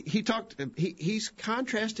 He's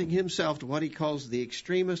contrasting himself to what he calls the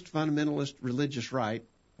extremist, fundamentalist religious right.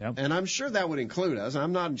 Yep. And I'm sure that would include us.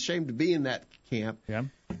 I'm not ashamed to be in that camp. Yeah.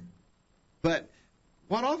 But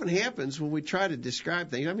what often happens when we try to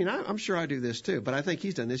describe things, I mean, I'm sure I do this too, but I think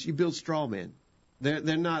he's done this. You build straw men.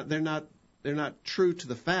 They're not true to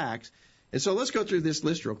the facts. And so let's go through this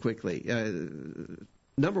list real quickly.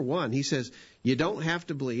 Number 1, he says, you don't have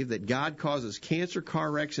to believe that God causes cancer,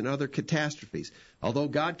 car wrecks, and other catastrophes. Although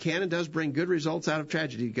God can and does bring good results out of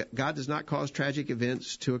tragedy, God does not cause tragic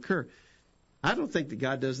events to occur. I don't think that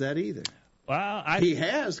God does that either. Well,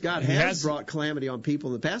 God has brought calamity on people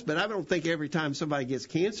in the past, but I don't think every time somebody gets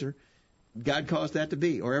cancer, God caused that to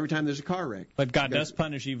be, or every time there's a car wreck. But God does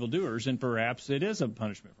punish evildoers, and perhaps it is a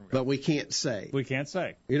punishment from God. But we can't say. We can't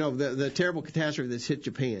say. You know, the terrible catastrophe that's hit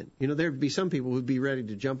Japan. You know, there'd be some people who'd be ready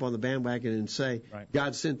to jump on the bandwagon and say,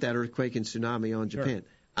 God sent that earthquake and tsunami on Japan. Sure.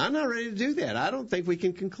 I'm not ready to do that. I don't think we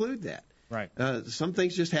can conclude that. Right. Some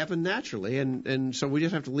things just happen naturally, and so we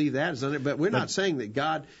just have to leave that as under. But we're not saying that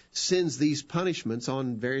God sends these punishments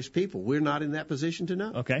on various people. We're not in that position to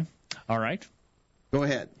know. Okay. All right. Go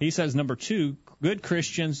ahead. He says, number 2, good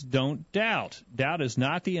Christians don't doubt. Doubt is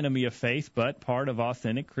not the enemy of faith, but part of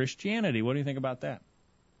authentic Christianity. What do you think about that?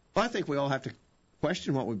 Well, I think we all have to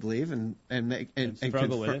question what we believe and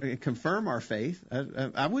confirm our faith.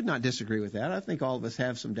 I would not disagree with that. I think all of us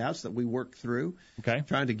have some doubts that we work through,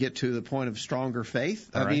 trying to get to the point of stronger faith.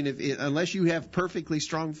 Unless you have perfectly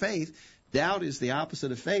strong faith, doubt is the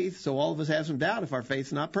opposite of faith, so all of us have some doubt if our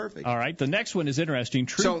faith's not perfect. All right. The next one is interesting.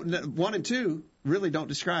 So 1 and 2 really don't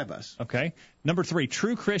describe us. Okay. Number 3,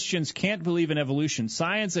 true Christians can't believe in evolution.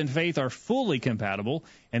 Science and faith are fully compatible,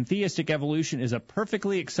 and theistic evolution is a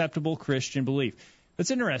perfectly acceptable Christian belief. It's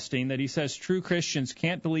interesting that he says true Christians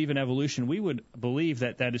can't believe in evolution. We would believe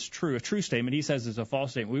that that is true, a true statement. He says it's a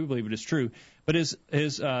false statement. We would believe it is true. But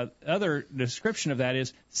his other description of that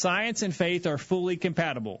is science and faith are fully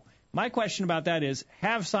compatible. My question about that is,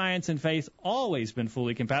 have science and faith always been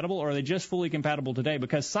fully compatible, or are they just fully compatible today?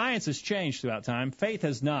 Because science has changed throughout time. Faith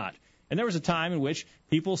has not. And there was a time in which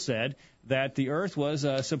people said that the earth was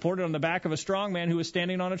supported on the back of a strong man who was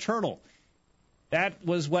standing on a turtle. That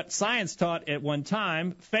was what science taught at one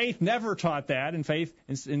time. Faith never taught that.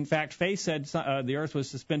 In fact, faith said the earth was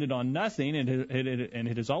suspended on nothing, and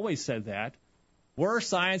it has always said that. Were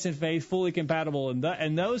science and faith fully compatible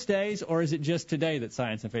in those days, or is it just today that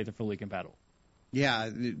science and faith are fully compatible? Yeah,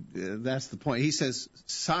 that's the point. He says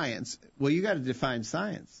science. Well, you got to define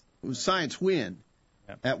science. Science when?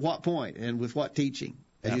 Yep. At what point and with what teaching?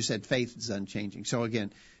 As you said, faith is unchanging. So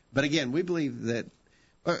again, we believe that,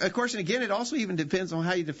 of course, and again, it also even depends on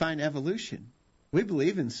how you define evolution. We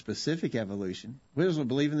believe in specific evolution. We don't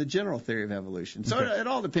believe in the general theory of evolution. So it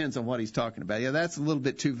all depends on what he's talking about. Yeah, that's a little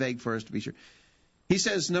bit too vague for us to be sure. He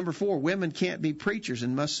says, number 4, women can't be preachers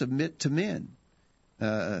and must submit to men.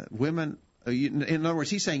 Women, in other words,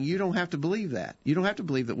 he's saying you don't have to believe that. You don't have to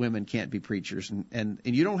believe that women can't be preachers, and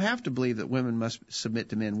you don't have to believe that women must submit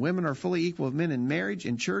to men. Women are fully equal with men in marriage,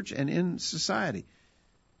 in church, and in society.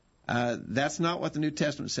 That's not what the New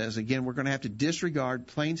Testament says. Again, we're going to have to disregard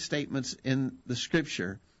plain statements in the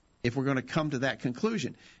Scripture if we're going to come to that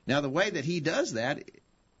conclusion. Now, the way that he does that,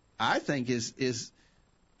 I think, is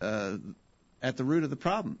at the root of the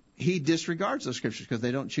problem. He disregards those Scriptures because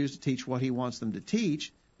they don't choose to teach what he wants them to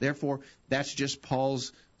teach. Therefore, that's just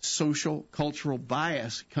Paul's social, cultural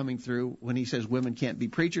bias coming through when he says women can't be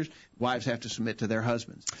preachers, wives have to submit to their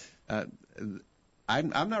husbands.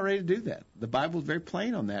 I'm not ready to do that. The Bible is very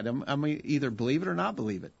plain on that. I'm either believe it or not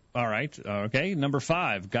believe it. All right. Okay. Number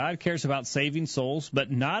 5, God cares about saving souls,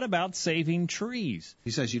 but not about saving trees.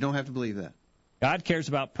 He says you don't have to believe that. God cares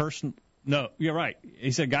about No, you're right.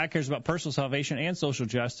 He said God cares about personal salvation and social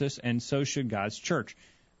justice, and so should God's church.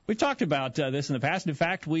 We've talked about this in the past. In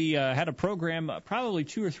fact, we had a program probably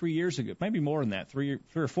 2 or 3 years ago, maybe more than that, 3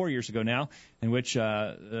 or 4 years ago now, in which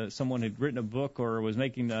someone had written a book or was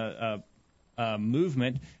making a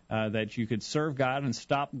movement that you could serve God and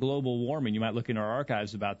stop global warming. You might look in our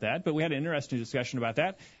archives about that. But we had an interesting discussion about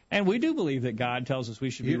that. And we do believe that God tells us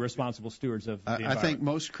we should be responsible stewards of the environment. I think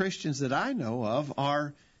most Christians that I know of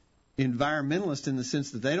are environmentalists in the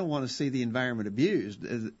sense that they don't want to see the environment abused.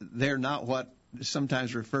 They're not what is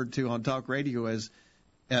sometimes referred to on talk radio as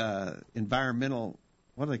environmental,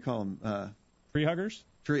 what do they call them? Tree huggers?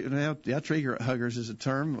 Tree huggers is a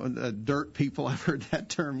term. Dirt people, I've heard that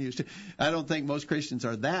term used. I don't think most Christians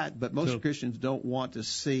are that, but most Christians don't want to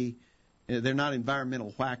see. They're not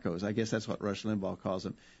environmental wackos. I guess that's what Rush Limbaugh calls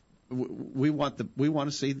them. We want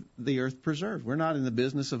to see the earth preserved. We're not in the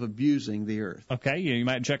business of abusing the earth. Okay, you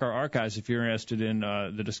might check our archives if you're interested in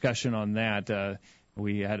the discussion on that.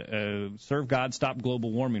 We had Serve God, Stop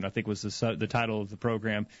Global Warming, I think was the title of the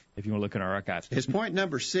program, if you want to look in our archives. His point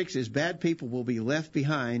number 6 is bad people will be left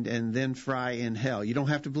behind and then fry in hell. You don't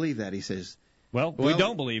have to believe that, he says. Well, we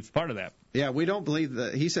don't believe part of that. Yeah, we don't believe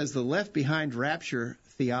that. He says the left behind rapture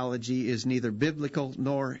theology is neither biblical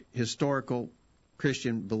nor historical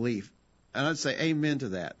Christian belief. And I'd say amen to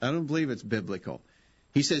that. I don't believe it's biblical.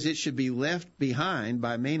 He says it should be left behind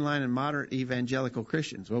by mainline and moderate evangelical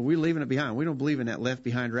Christians. Well, we're leaving it behind. We don't believe in that left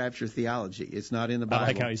behind rapture theology. It's not in the Bible. I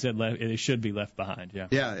like how he said it should be left behind. Yeah.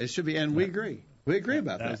 Yeah, it should be, and we agree. We agree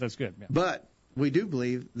about that. That's good. Yeah. But we do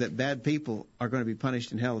believe that bad people are going to be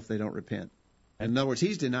punished in hell if they don't repent. In other words,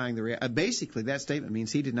 he's denying the reality. Basically, that statement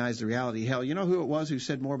means he denies the reality of hell. You know who it was who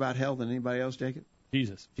said more about hell than anybody else, Jacob?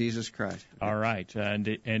 Jesus Christ. All right.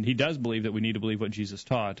 And he does believe that we need to believe what Jesus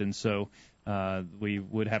taught, and so we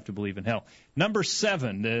would have to believe in hell. Number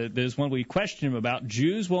 7, there's one we question him about.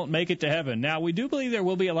 Jews won't make it to heaven. Now, we do believe there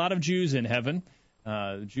will be a lot of Jews in heaven.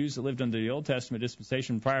 Jews that lived under the Old Testament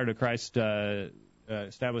dispensation prior to Christ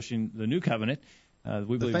establishing the New Covenant.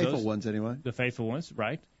 We believe the faithful ones, anyway. The faithful ones,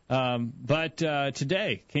 right. But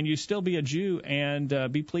today, can you still be a Jew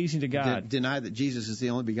and be pleasing to God? Deny that Jesus is the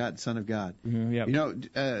only begotten Son of God. Mm-hmm, yep. You know,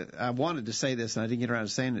 I wanted to say this, and I didn't get around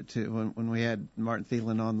to saying it when we had Martin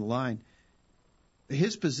Thielen on the line.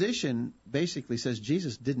 His position basically says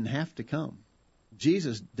Jesus didn't have to come.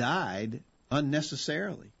 Jesus died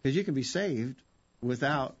unnecessarily, because you can be saved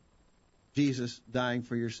without Jesus dying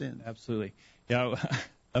for your sins. Absolutely.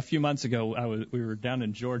 A few months ago, we were down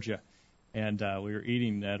in Georgia, and we were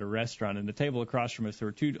eating at a restaurant, and the table across from us, there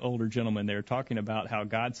were 2 older gentlemen there talking about how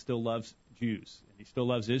God still loves Jews. He still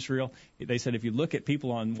loves Israel. They said if you look at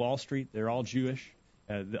people on Wall Street, they're all Jewish.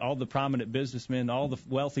 All the prominent businessmen, all the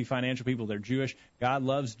wealthy financial people, they're Jewish. God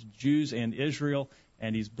loves Jews and Israel,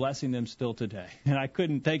 and he's blessing them still today. And I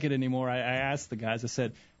couldn't take it anymore. I asked the guys, I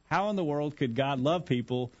said, how in the world could God love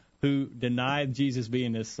people who denied Jesus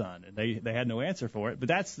being his son? And they had no answer for it. But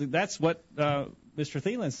that's what Mr.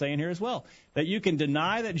 Thielen's saying here as well, that you can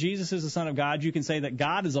deny that Jesus is the Son of God. You can say that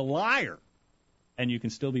God is a liar, and you can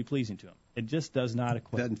still be pleasing to him. It just does not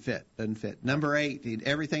equate. Doesn't fit. Number 8,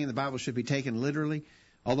 everything in the Bible should be taken literally.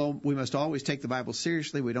 although we must always take the Bible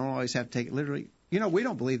seriously, we don't always have to take it literally. We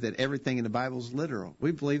don't believe that everything in the Bible is literal.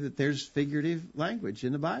 We believe that there's figurative language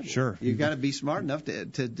in the Bible. Sure. You've got to be smart enough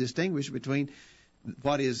to distinguish between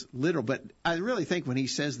what is literal. But I really think when he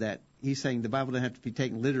says that, he's saying the Bible doesn't have to be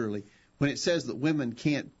taken literally. When it says that women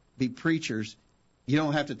can't be preachers, you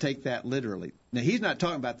don't have to take that literally. Now, he's not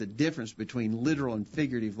talking about the difference between literal and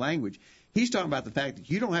figurative language. He's talking about the fact that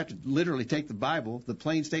you don't have to literally take the Bible, the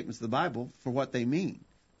plain statements of the Bible, for what they mean.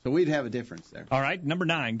 So we'd have a difference there. All right, number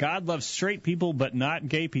 9, God loves straight people but not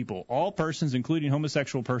gay people. All persons, including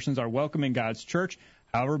homosexual persons, are welcome in God's church.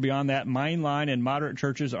 However, beyond that, mainline and moderate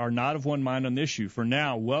churches are not of one mind on the issue. For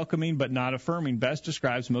now, welcoming but not affirming best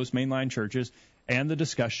describes most mainline churches, and the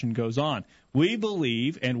discussion goes on. We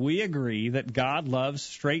believe and we agree that God loves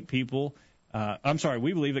straight people.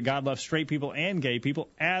 We believe that God loves straight people and gay people,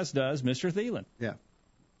 as does Mr. Thielen. Yeah.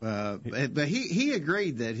 But he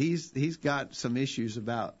agreed that he's got some issues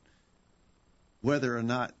about whether or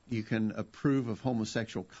not you can approve of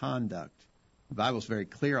homosexual conduct. The Bible's very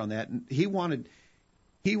clear on that. And he wanted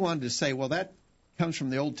to say, well, that comes from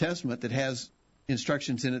the Old Testament that has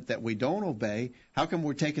instructions in it that we don't obey. How come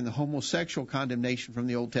we're taking the homosexual condemnation from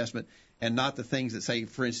the Old Testament and not the things that say,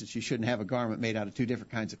 for instance, you shouldn't have a garment made out of 2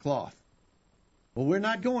 different kinds of cloth? Well, we're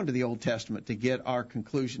not going to the Old Testament to get our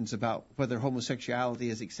conclusions about whether homosexuality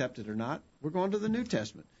is accepted or not. We're going to the New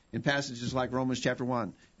Testament in passages like Romans chapter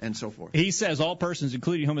 1 and so forth. He says all persons,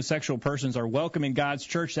 including homosexual persons, are welcome in God's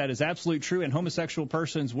church. That is absolutely true, and homosexual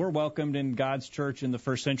persons were welcomed in God's church in the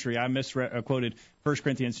first century. I misquoted 1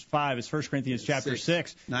 Corinthians 5. It's 1 Corinthians chapter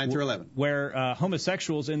 6. 9 through 11. Where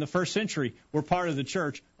homosexuals in the first century were part of the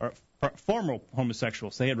church, or former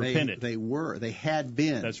homosexuals. They had repented. They had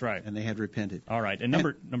been. That's right. And they had repented. All right. And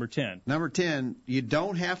number 10. Number 10, you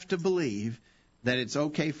don't have to believe that it's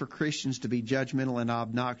okay for Christians to be judgmental and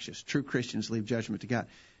obnoxious. True Christians leave judgment to God.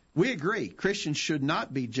 We agree. Christians should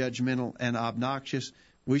not be judgmental and obnoxious.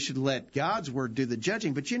 We should let God's word do the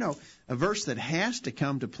judging. But, a verse that has to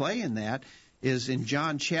come to play in that is in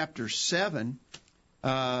John chapter 7.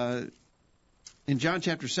 In John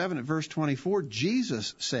chapter 7 at verse 24,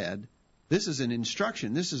 Jesus said, this is an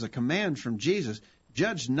instruction, this is a command from Jesus,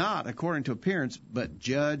 judge not according to appearance, but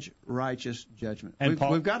judge righteous judgment. And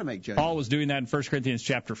we've got to make judgment. Paul was doing that in 1 Corinthians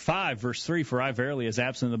chapter 5, verse 3, for I verily, as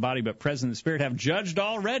absent in the body but present in the spirit, have judged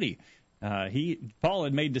already. Paul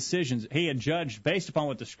had made decisions. He had judged based upon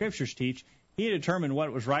what the Scriptures teach. He had determined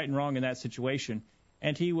what was right and wrong in that situation,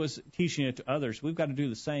 and he was teaching it to others. We've got to do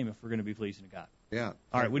the same if we're going to be pleasing to God. Yeah.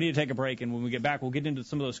 All right, we need to take a break, and when we get back, we'll get into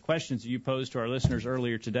some of those questions that you posed to our listeners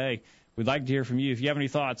earlier today. We'd like to hear from you. If you have any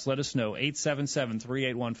thoughts, let us know.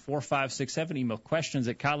 877-381-4567. Email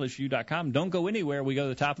questions@collegeview.com. Don't go anywhere. We go to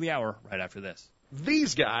the top of the hour right after this.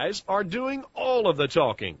 These guys are doing all of the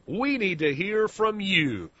talking. We need to hear from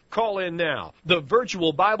you. Call in now. The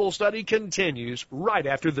virtual Bible study continues right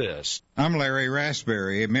after this. I'm Larry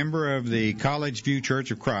Raspberry, a member of the College View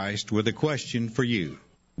Church of Christ, with a question for you.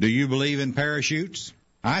 Do you believe in parachutes?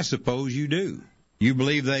 I suppose you do. You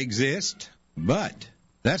believe they exist? But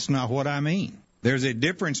that's not what I mean. There's a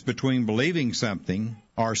difference between believing something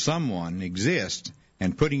or someone exists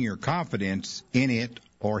and putting your confidence in it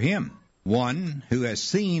or him. One who has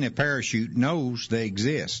seen a parachute knows they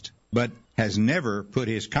exist, but has never put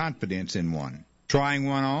his confidence in one. Trying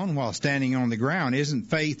one on while standing on the ground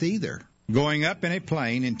isn't faith either. Going up in a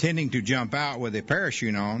plane intending to jump out with a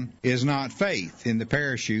parachute on is not faith in the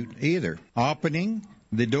parachute either. Opening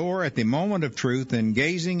the door at the moment of truth and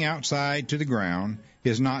gazing outside to the ground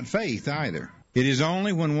is not faith either. It is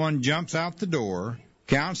only when one jumps out the door,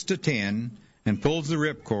 counts to 10, and pulls the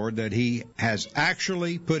ripcord that he has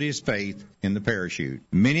actually put his faith in the parachute.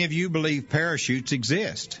 Many of you believe parachutes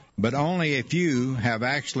exist, but only a few have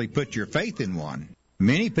actually put your faith in one.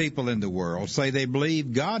 Many people in the world say they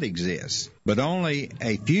believe God exists, but only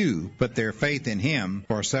a few put their faith in him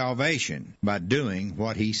for salvation by doing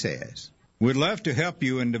what he says. We'd love to help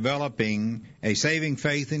you in developing a saving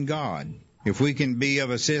faith in God. If we can be of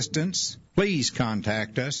assistance, please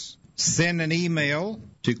contact us. Send an email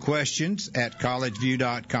to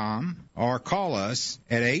questions@collegeview.com or call us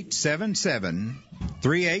at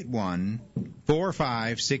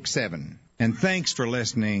 877-381-4567. And thanks for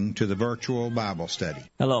listening to the Virtual Bible Study.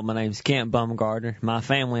 Hello, my name's Kent Baumgartner. My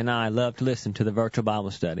family and I love to listen to the Virtual Bible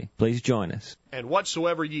Study. Please join us. And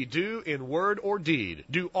whatsoever ye do in word or deed,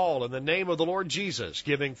 do all in the name of the Lord Jesus,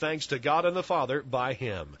 giving thanks to God and the Father by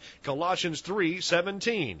him. Colossians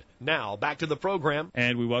 3:17. Now, back to the program.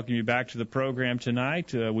 And we welcome you back to the program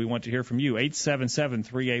tonight. We want to hear from you.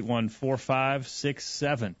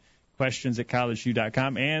 877-381-4567.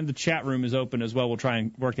 questions@collegeview.com, and the chat room is open as well. We'll try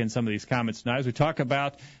and work in some of these comments tonight as we talk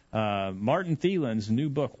about Martin Thielen's new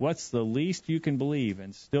book, What's the Least You Can Believe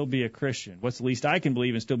and Still Be a Christian? What's the least I can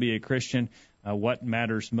believe and still be a Christian? What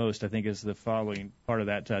matters most, I think, is the following part of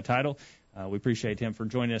that title. We appreciate him for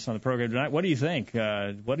joining us on the program tonight. What do you think?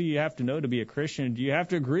 What do you have to know to be a Christian? Do you have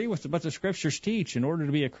to agree with what the Scriptures teach in order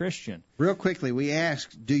to be a Christian? Real quickly, we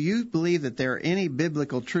asked, do you believe that there are any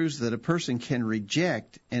biblical truths that a person can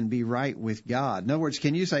reject and be right with God? In other words,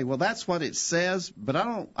 can you say, well, that's what it says, but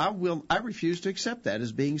I refuse to accept that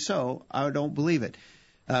as being so. I don't believe it.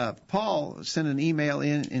 Paul sent an email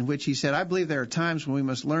in which he said, I believe there are times when we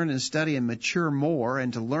must learn and study and mature more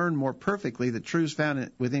and to learn more perfectly the truths found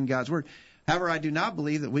within God's Word. However, I do not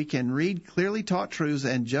believe that we can read clearly taught truths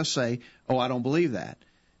and just say, oh, I don't believe that.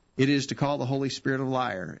 It is to call the Holy Spirit a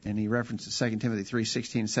liar. And he references 2 Timothy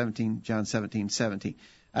 3:16, 17, John 17:17.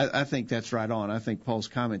 I think that's right on. I think Paul's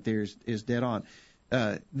comment there is dead on.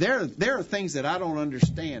 There are things that I don't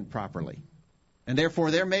understand properly. And therefore,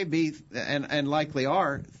 there may be, and likely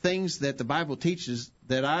are, things that the Bible teaches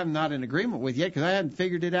that I'm not in agreement with yet because I haven't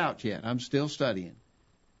figured it out yet. I'm still studying.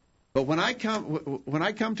 But when I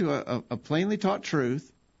come to a plainly taught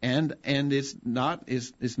truth, and it's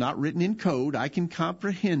not written in code, I can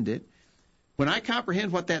comprehend it. When I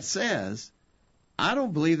comprehend what that says, I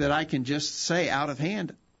don't believe that I can just say out of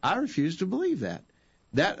hand, I refuse to believe that.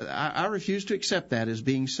 I refuse to accept that as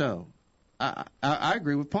being so. I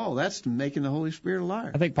agree with Paul. That's making the Holy Spirit a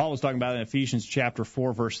liar. I think Paul was talking about in Ephesians chapter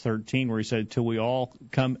 4, verse 13, where he said, till we all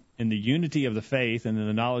come in the unity of the faith and in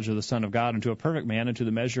the knowledge of the Son of God, unto a perfect man, and to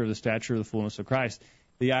the measure of the stature of the fullness of Christ.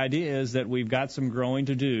 The idea is that we've got some growing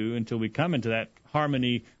to do until we come into that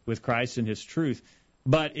harmony with Christ and His truth.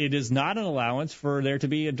 But it is not an allowance for there to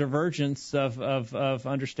be a divergence of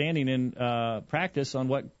understanding and practice on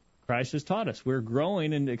what Christ has taught us. We're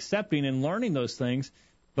growing and accepting and learning those things.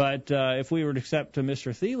 But if we were to accept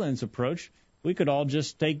Mr. Thielen's approach, we could all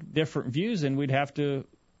just take different views, and we'd have to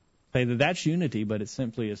say that that's unity, but it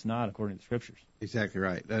simply is not according to the Scriptures. Exactly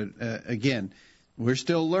right. Again, we're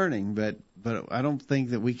still learning, but I don't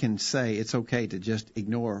think that we can say it's okay to just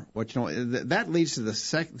ignore what you know. That leads to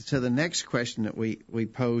the next question that we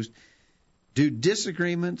posed. Do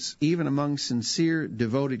disagreements, even among sincere,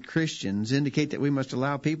 devoted Christians, indicate that we must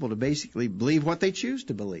allow people to basically believe what they choose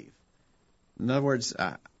to believe? In other words,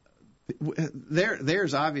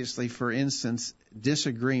 there's obviously, for instance,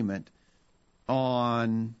 disagreement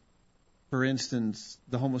on, for instance,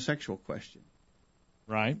 the homosexual question.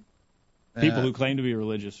 Right. People who claim to be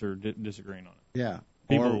religious are disagreeing on it. Yeah.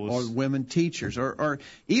 Or women teachers, or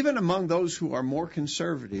even among those who are more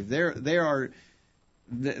conservative, there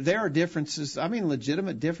are differences. I mean,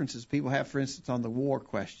 legitimate differences people have, for instance, on the war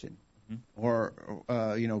question, or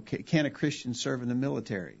can a Christian serve in the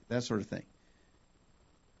military, that sort of thing.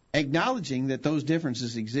 Acknowledging that those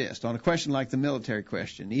differences exist on a question like the military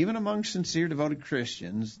question, even among sincere, devoted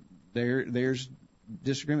Christians, there's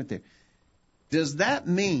disagreement there. Does that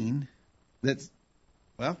mean that,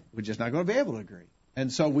 well, we're just not going to be able to agree,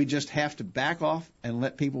 and so we just have to back off and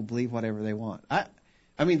let people believe whatever they want?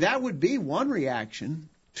 I mean, that would be one reaction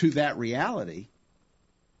to that reality.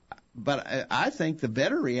 But I think the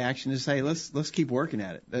better reaction is to say, let's keep working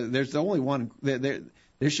at it. There's only one.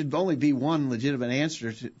 There should only be one legitimate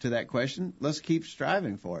answer to that question. Let's keep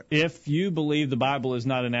striving for it. If you believe the Bible is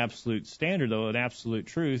not an absolute standard, though, an absolute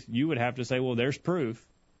truth, you would have to say, well, there's proof.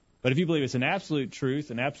 But if you believe it's an absolute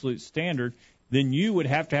truth, an absolute standard, then you would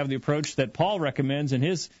have to have the approach that Paul recommends in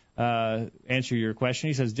his answer to your question.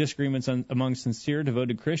 He says disagreements among sincere,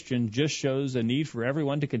 devoted Christians just shows a need for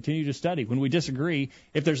everyone to continue to study. When we disagree,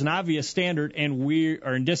 if there's an obvious standard and we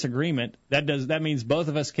are in disagreement, that means both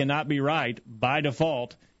of us cannot be right by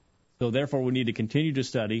default. So therefore, we need to continue to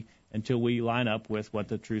study until we line up with what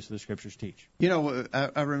the truths of the Scriptures teach. You know,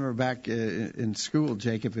 I remember back in school,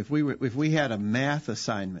 Jacob, if we had a math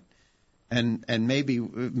assignment, and maybe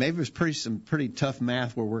it was some pretty tough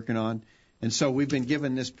math we're working on. And so we've been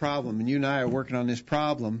given this problem, and you and I are working on this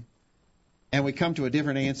problem, and we come to a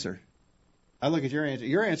different answer. I look at your answer.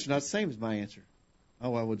 Your answer is not the same as my answer. Oh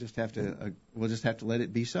well, we'll just have to let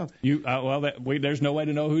it be so. There's no way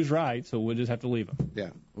to know who's right, so we'll just have to leave them. Yeah,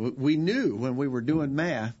 we knew when we were doing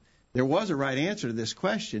math there was a right answer to this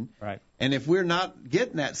question. Right. And if we're not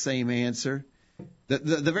getting that same answer,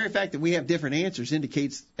 the very fact that we have different answers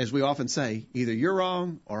indicates, as we often say, either you're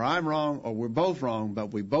wrong or I'm wrong or we're both wrong,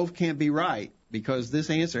 but we both can't be right because this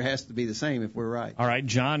answer has to be the same if we're right. All right,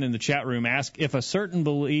 John in the chat room asked, if a certain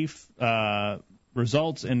belief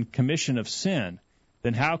results in commission of sin,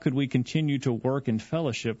 then how could we continue to work in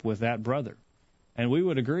fellowship with that brother? And we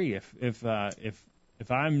would agree if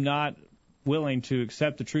if I'm not willing to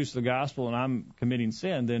accept the truths of the gospel and I'm committing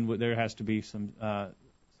sin, then there has to be some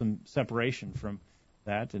separation from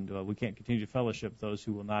that, and we can't continue to fellowship those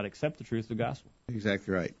who will not accept the truth of the gospel.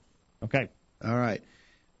 Exactly right. Okay. All right.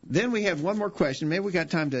 Then we have one more question. Maybe we got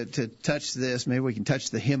time to touch this. Maybe we can touch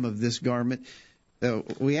the hem of this garment.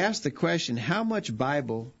 We asked the question, how much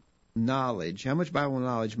Bible knowledge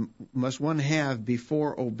must one have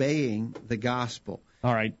before obeying the gospel?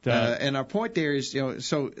 All right. And our point there is,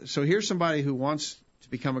 so here's somebody who wants to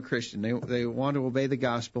become a Christian. They want to obey the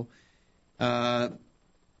gospel.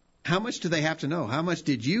 How much do they have to know? How much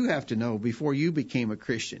did you have to know before you became a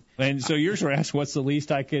Christian? And so yours were asked, what's the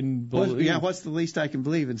least I can believe? What's the least I can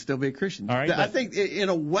believe and still be a Christian? All right, I think, in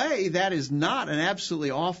a way, that is not an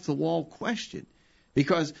absolutely off-the-wall question,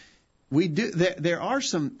 because we do. There are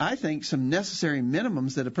some necessary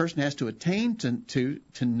minimums that a person has to attain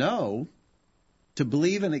to know, to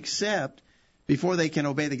believe and accept, before they can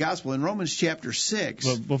obey the gospel. In Romans chapter 6.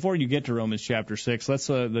 Well, before you get to Romans chapter 6, let's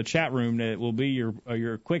the chat room that will be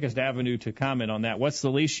your quickest avenue to comment on that. What's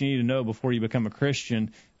the least you need to know before you become a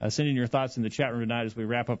Christian? Send in your thoughts in the chat room tonight as we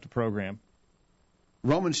wrap up the program.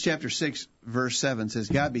 Romans chapter 6, verse 7 says,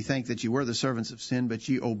 God be thanked that you were the servants of sin, but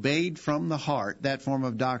you obeyed from the heart that form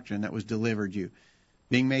of doctrine that was delivered you.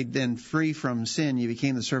 Being made then free from sin, you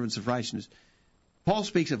became the servants of righteousness. Paul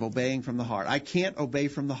speaks of obeying from the heart. I can't obey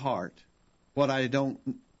from the heart what I don't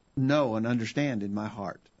know and understand in my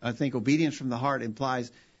heart. I think obedience from the heart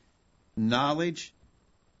implies knowledge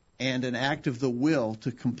and an act of the will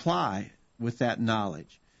to comply with that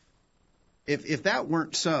knowledge. If that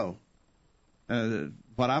weren't so,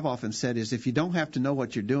 what I've often said is, if you don't have to know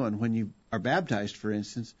what you're doing when you are baptized, for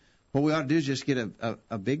instance, what we ought to do is just get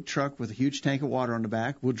a big truck with a huge tank of water on the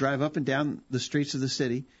back. We'll drive up and down the streets of the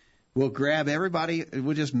city. We'll grab everybody.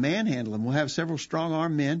 We'll just manhandle them. We'll have several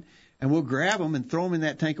strong-armed men, and we'll grab them and throw them in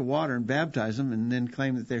that tank of water and baptize them and then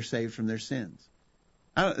claim that they're saved from their sins.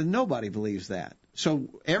 Nobody believes that. So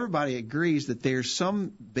everybody agrees that there's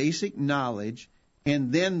some basic knowledge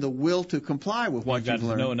and then the will to comply with what you've learned. You've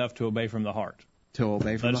got to know enough to obey from the heart. To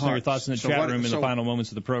obey from the heart. Let us know your thoughts in the chat room in the final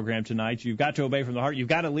moments of the program tonight. You've got to obey from the heart. You've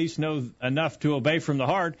got to at least know enough to obey from the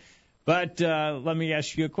heart. But let me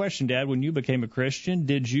ask you a question, Dad. When you became a Christian,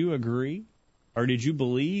 did you agree or did you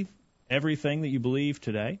believe everything that you believe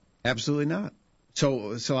today? Absolutely not.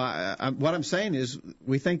 So what I'm saying is,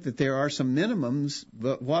 we think that there are some minimums,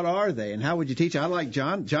 but what are they, and how would you teach? I like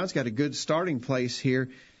John. John's got a good starting place here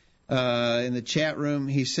in the chat room.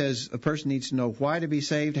 He says a person needs to know why to be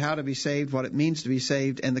saved, how to be saved, what it means to be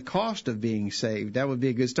saved, and the cost of being saved. That would be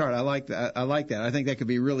a good start. I like that. I think that could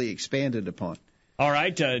be really expanded upon. All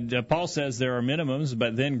right. Paul says there are minimums,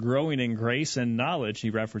 but then growing in grace and knowledge.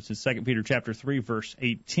 He references 2 Peter chapter 3, verse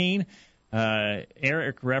 18.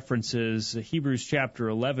 Eric references Hebrews chapter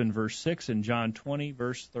 11, verse 6, and John 20,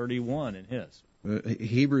 verse 31 in his.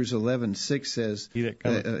 Hebrews 11:6 says, he that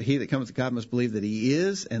cometh to God must believe that he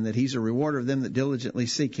is, and that he's a rewarder of them that diligently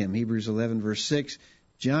seek him. Hebrews 11, verse 6.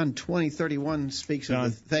 John 20:31 speaks of the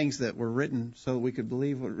things that were written so that we could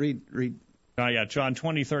believe. Read. John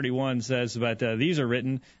 20:31 says, "But these are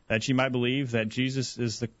written that you might believe that Jesus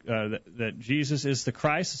is the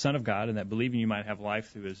Christ, the Son of God, and that believing you might have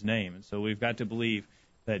life through His name." And so we've got to believe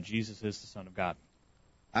that Jesus is the Son of God.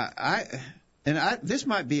 This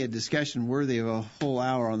might be a discussion worthy of a whole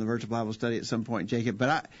hour on the Virtual Bible Study at some point, Jacob.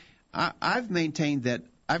 But I've maintained that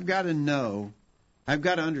I've got to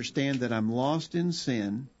understand that I'm lost in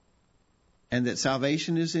sin, and that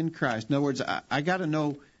salvation is in Christ. In other words, I got to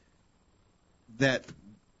know that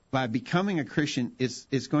by becoming a Christian,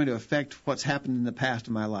 it's going to affect what's happened in the past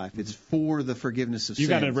of my life. It's for the forgiveness of sins. You've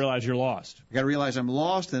got to realize you're lost. I've got to realize I'm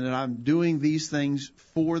lost and that I'm doing these things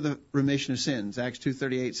for the remission of sins. Acts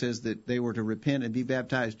 2:38 says that they were to repent and be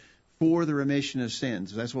baptized for the remission of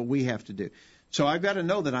sins. That's what we have to do. So I've got to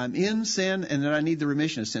know that I'm in sin and that I need the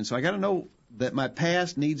remission of sins. So I've got to know that my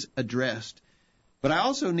past needs addressed. But I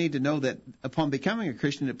also need to know that upon becoming a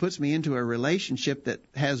Christian, it puts me into a relationship that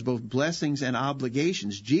has both blessings and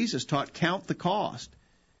obligations. Jesus taught, count the cost.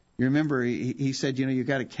 You remember he said, you've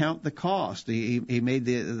got to count the cost. He made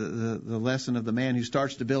the lesson of the man who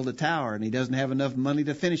starts to build a tower and he doesn't have enough money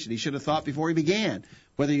to finish it. He should have thought before he began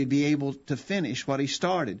whether he'd be able to finish what he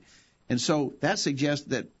started. And so that suggests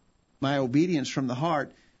that my obedience from the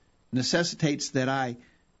heart necessitates that I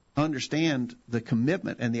understand the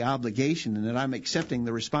commitment and the obligation, and that I'm accepting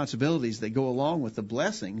the responsibilities that go along with the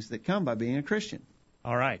blessings that come by being a Christian.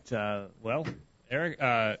 All right. Eric,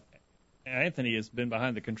 Anthony has been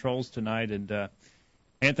behind the controls tonight, and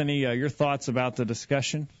Anthony, your thoughts about the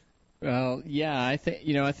discussion? Well, yeah, I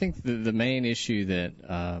think the main issue that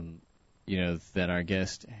that our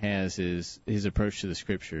guest has is his approach to the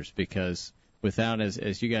Scriptures, because without,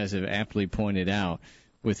 as you guys have aptly pointed out,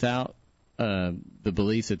 without the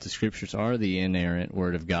belief that the Scriptures are the inerrant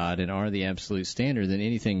Word of God and are the absolute standard, then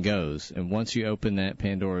anything goes. And once you open that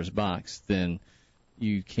Pandora's box, then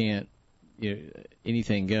you can't,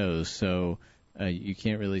 anything goes. So you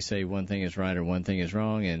can't really say one thing is right or one thing is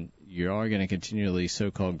wrong, and you are going to continually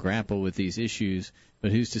so-called grapple with these issues.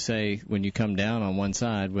 But who's to say when you come down on one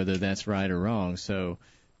side whether that's right or wrong? So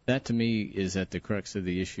that to me is at the crux of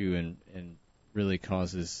the issue and really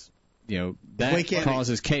causes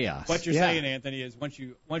causes chaos. What you're saying, Anthony, is once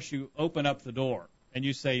you open up the door and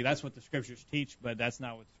you say that's what the Scriptures teach, but that's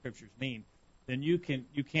not what the Scriptures mean, then you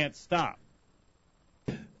can't stop.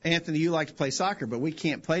 Anthony, you like to play soccer, but we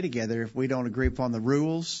can't play together if we don't agree upon the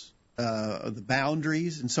rules, the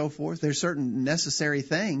boundaries, and so forth. There's certain necessary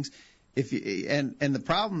things. And the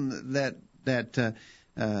problem that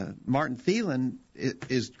Martin Thielen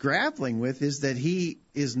is grappling with is that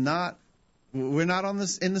we're not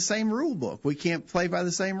in the same rule book. We can't play by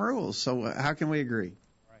the same rules. So how can we agree?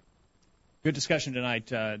 Right. Good discussion tonight,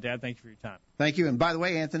 Dad. Thank you for your time. Thank you. And by the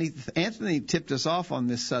way, Anthony tipped us off on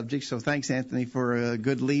this subject. So thanks, Anthony, for a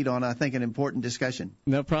good lead on, I think, an important discussion.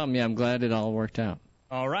 No problem. Yeah, I'm glad it all worked out.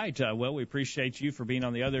 All right. Well, we appreciate you for being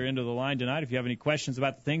on the other end of the line tonight. If you have any questions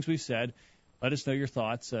about the things we've said, let us know your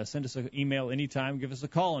thoughts. Send us an email anytime. Give us a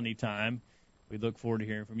call anytime. We look forward to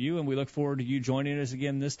hearing from you, and we look forward to you joining us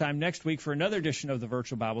again this time next week for another edition of the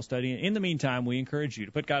Virtual Bible Study. And in the meantime, we encourage you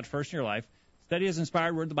to put God first in your life, study His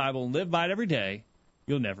inspired Word, the Bible, and live by it every day.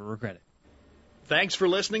 You'll never regret it. Thanks for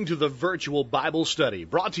listening to the Virtual Bible Study,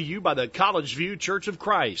 brought to you by the College View Church of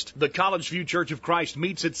Christ. The College View Church of Christ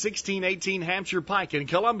meets at 1618 Hampshire Pike in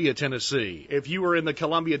Columbia, Tennessee. If you are in the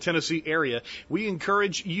Columbia, Tennessee area, we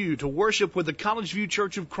encourage you to worship with the College View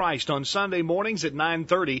Church of Christ on Sunday mornings at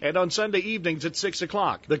 9:30 and on Sunday evenings at 6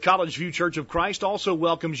 o'clock. The College View Church of Christ also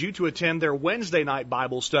welcomes you to attend their Wednesday night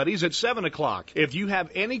Bible studies at 7 o'clock. If you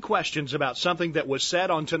have any questions about something that was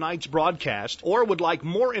said on tonight's broadcast or would like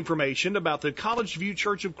more information about the College View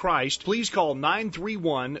Church of Christ, please call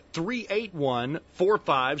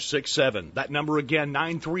 931-381-4567. That number again,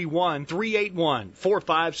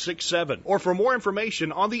 931-381-4567. Or for more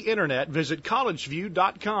information on the internet, visit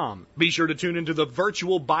collegeview.com. Be sure to tune into the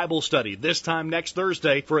Virtual Bible Study this time next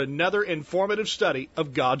Thursday for another informative study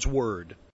of God's Word.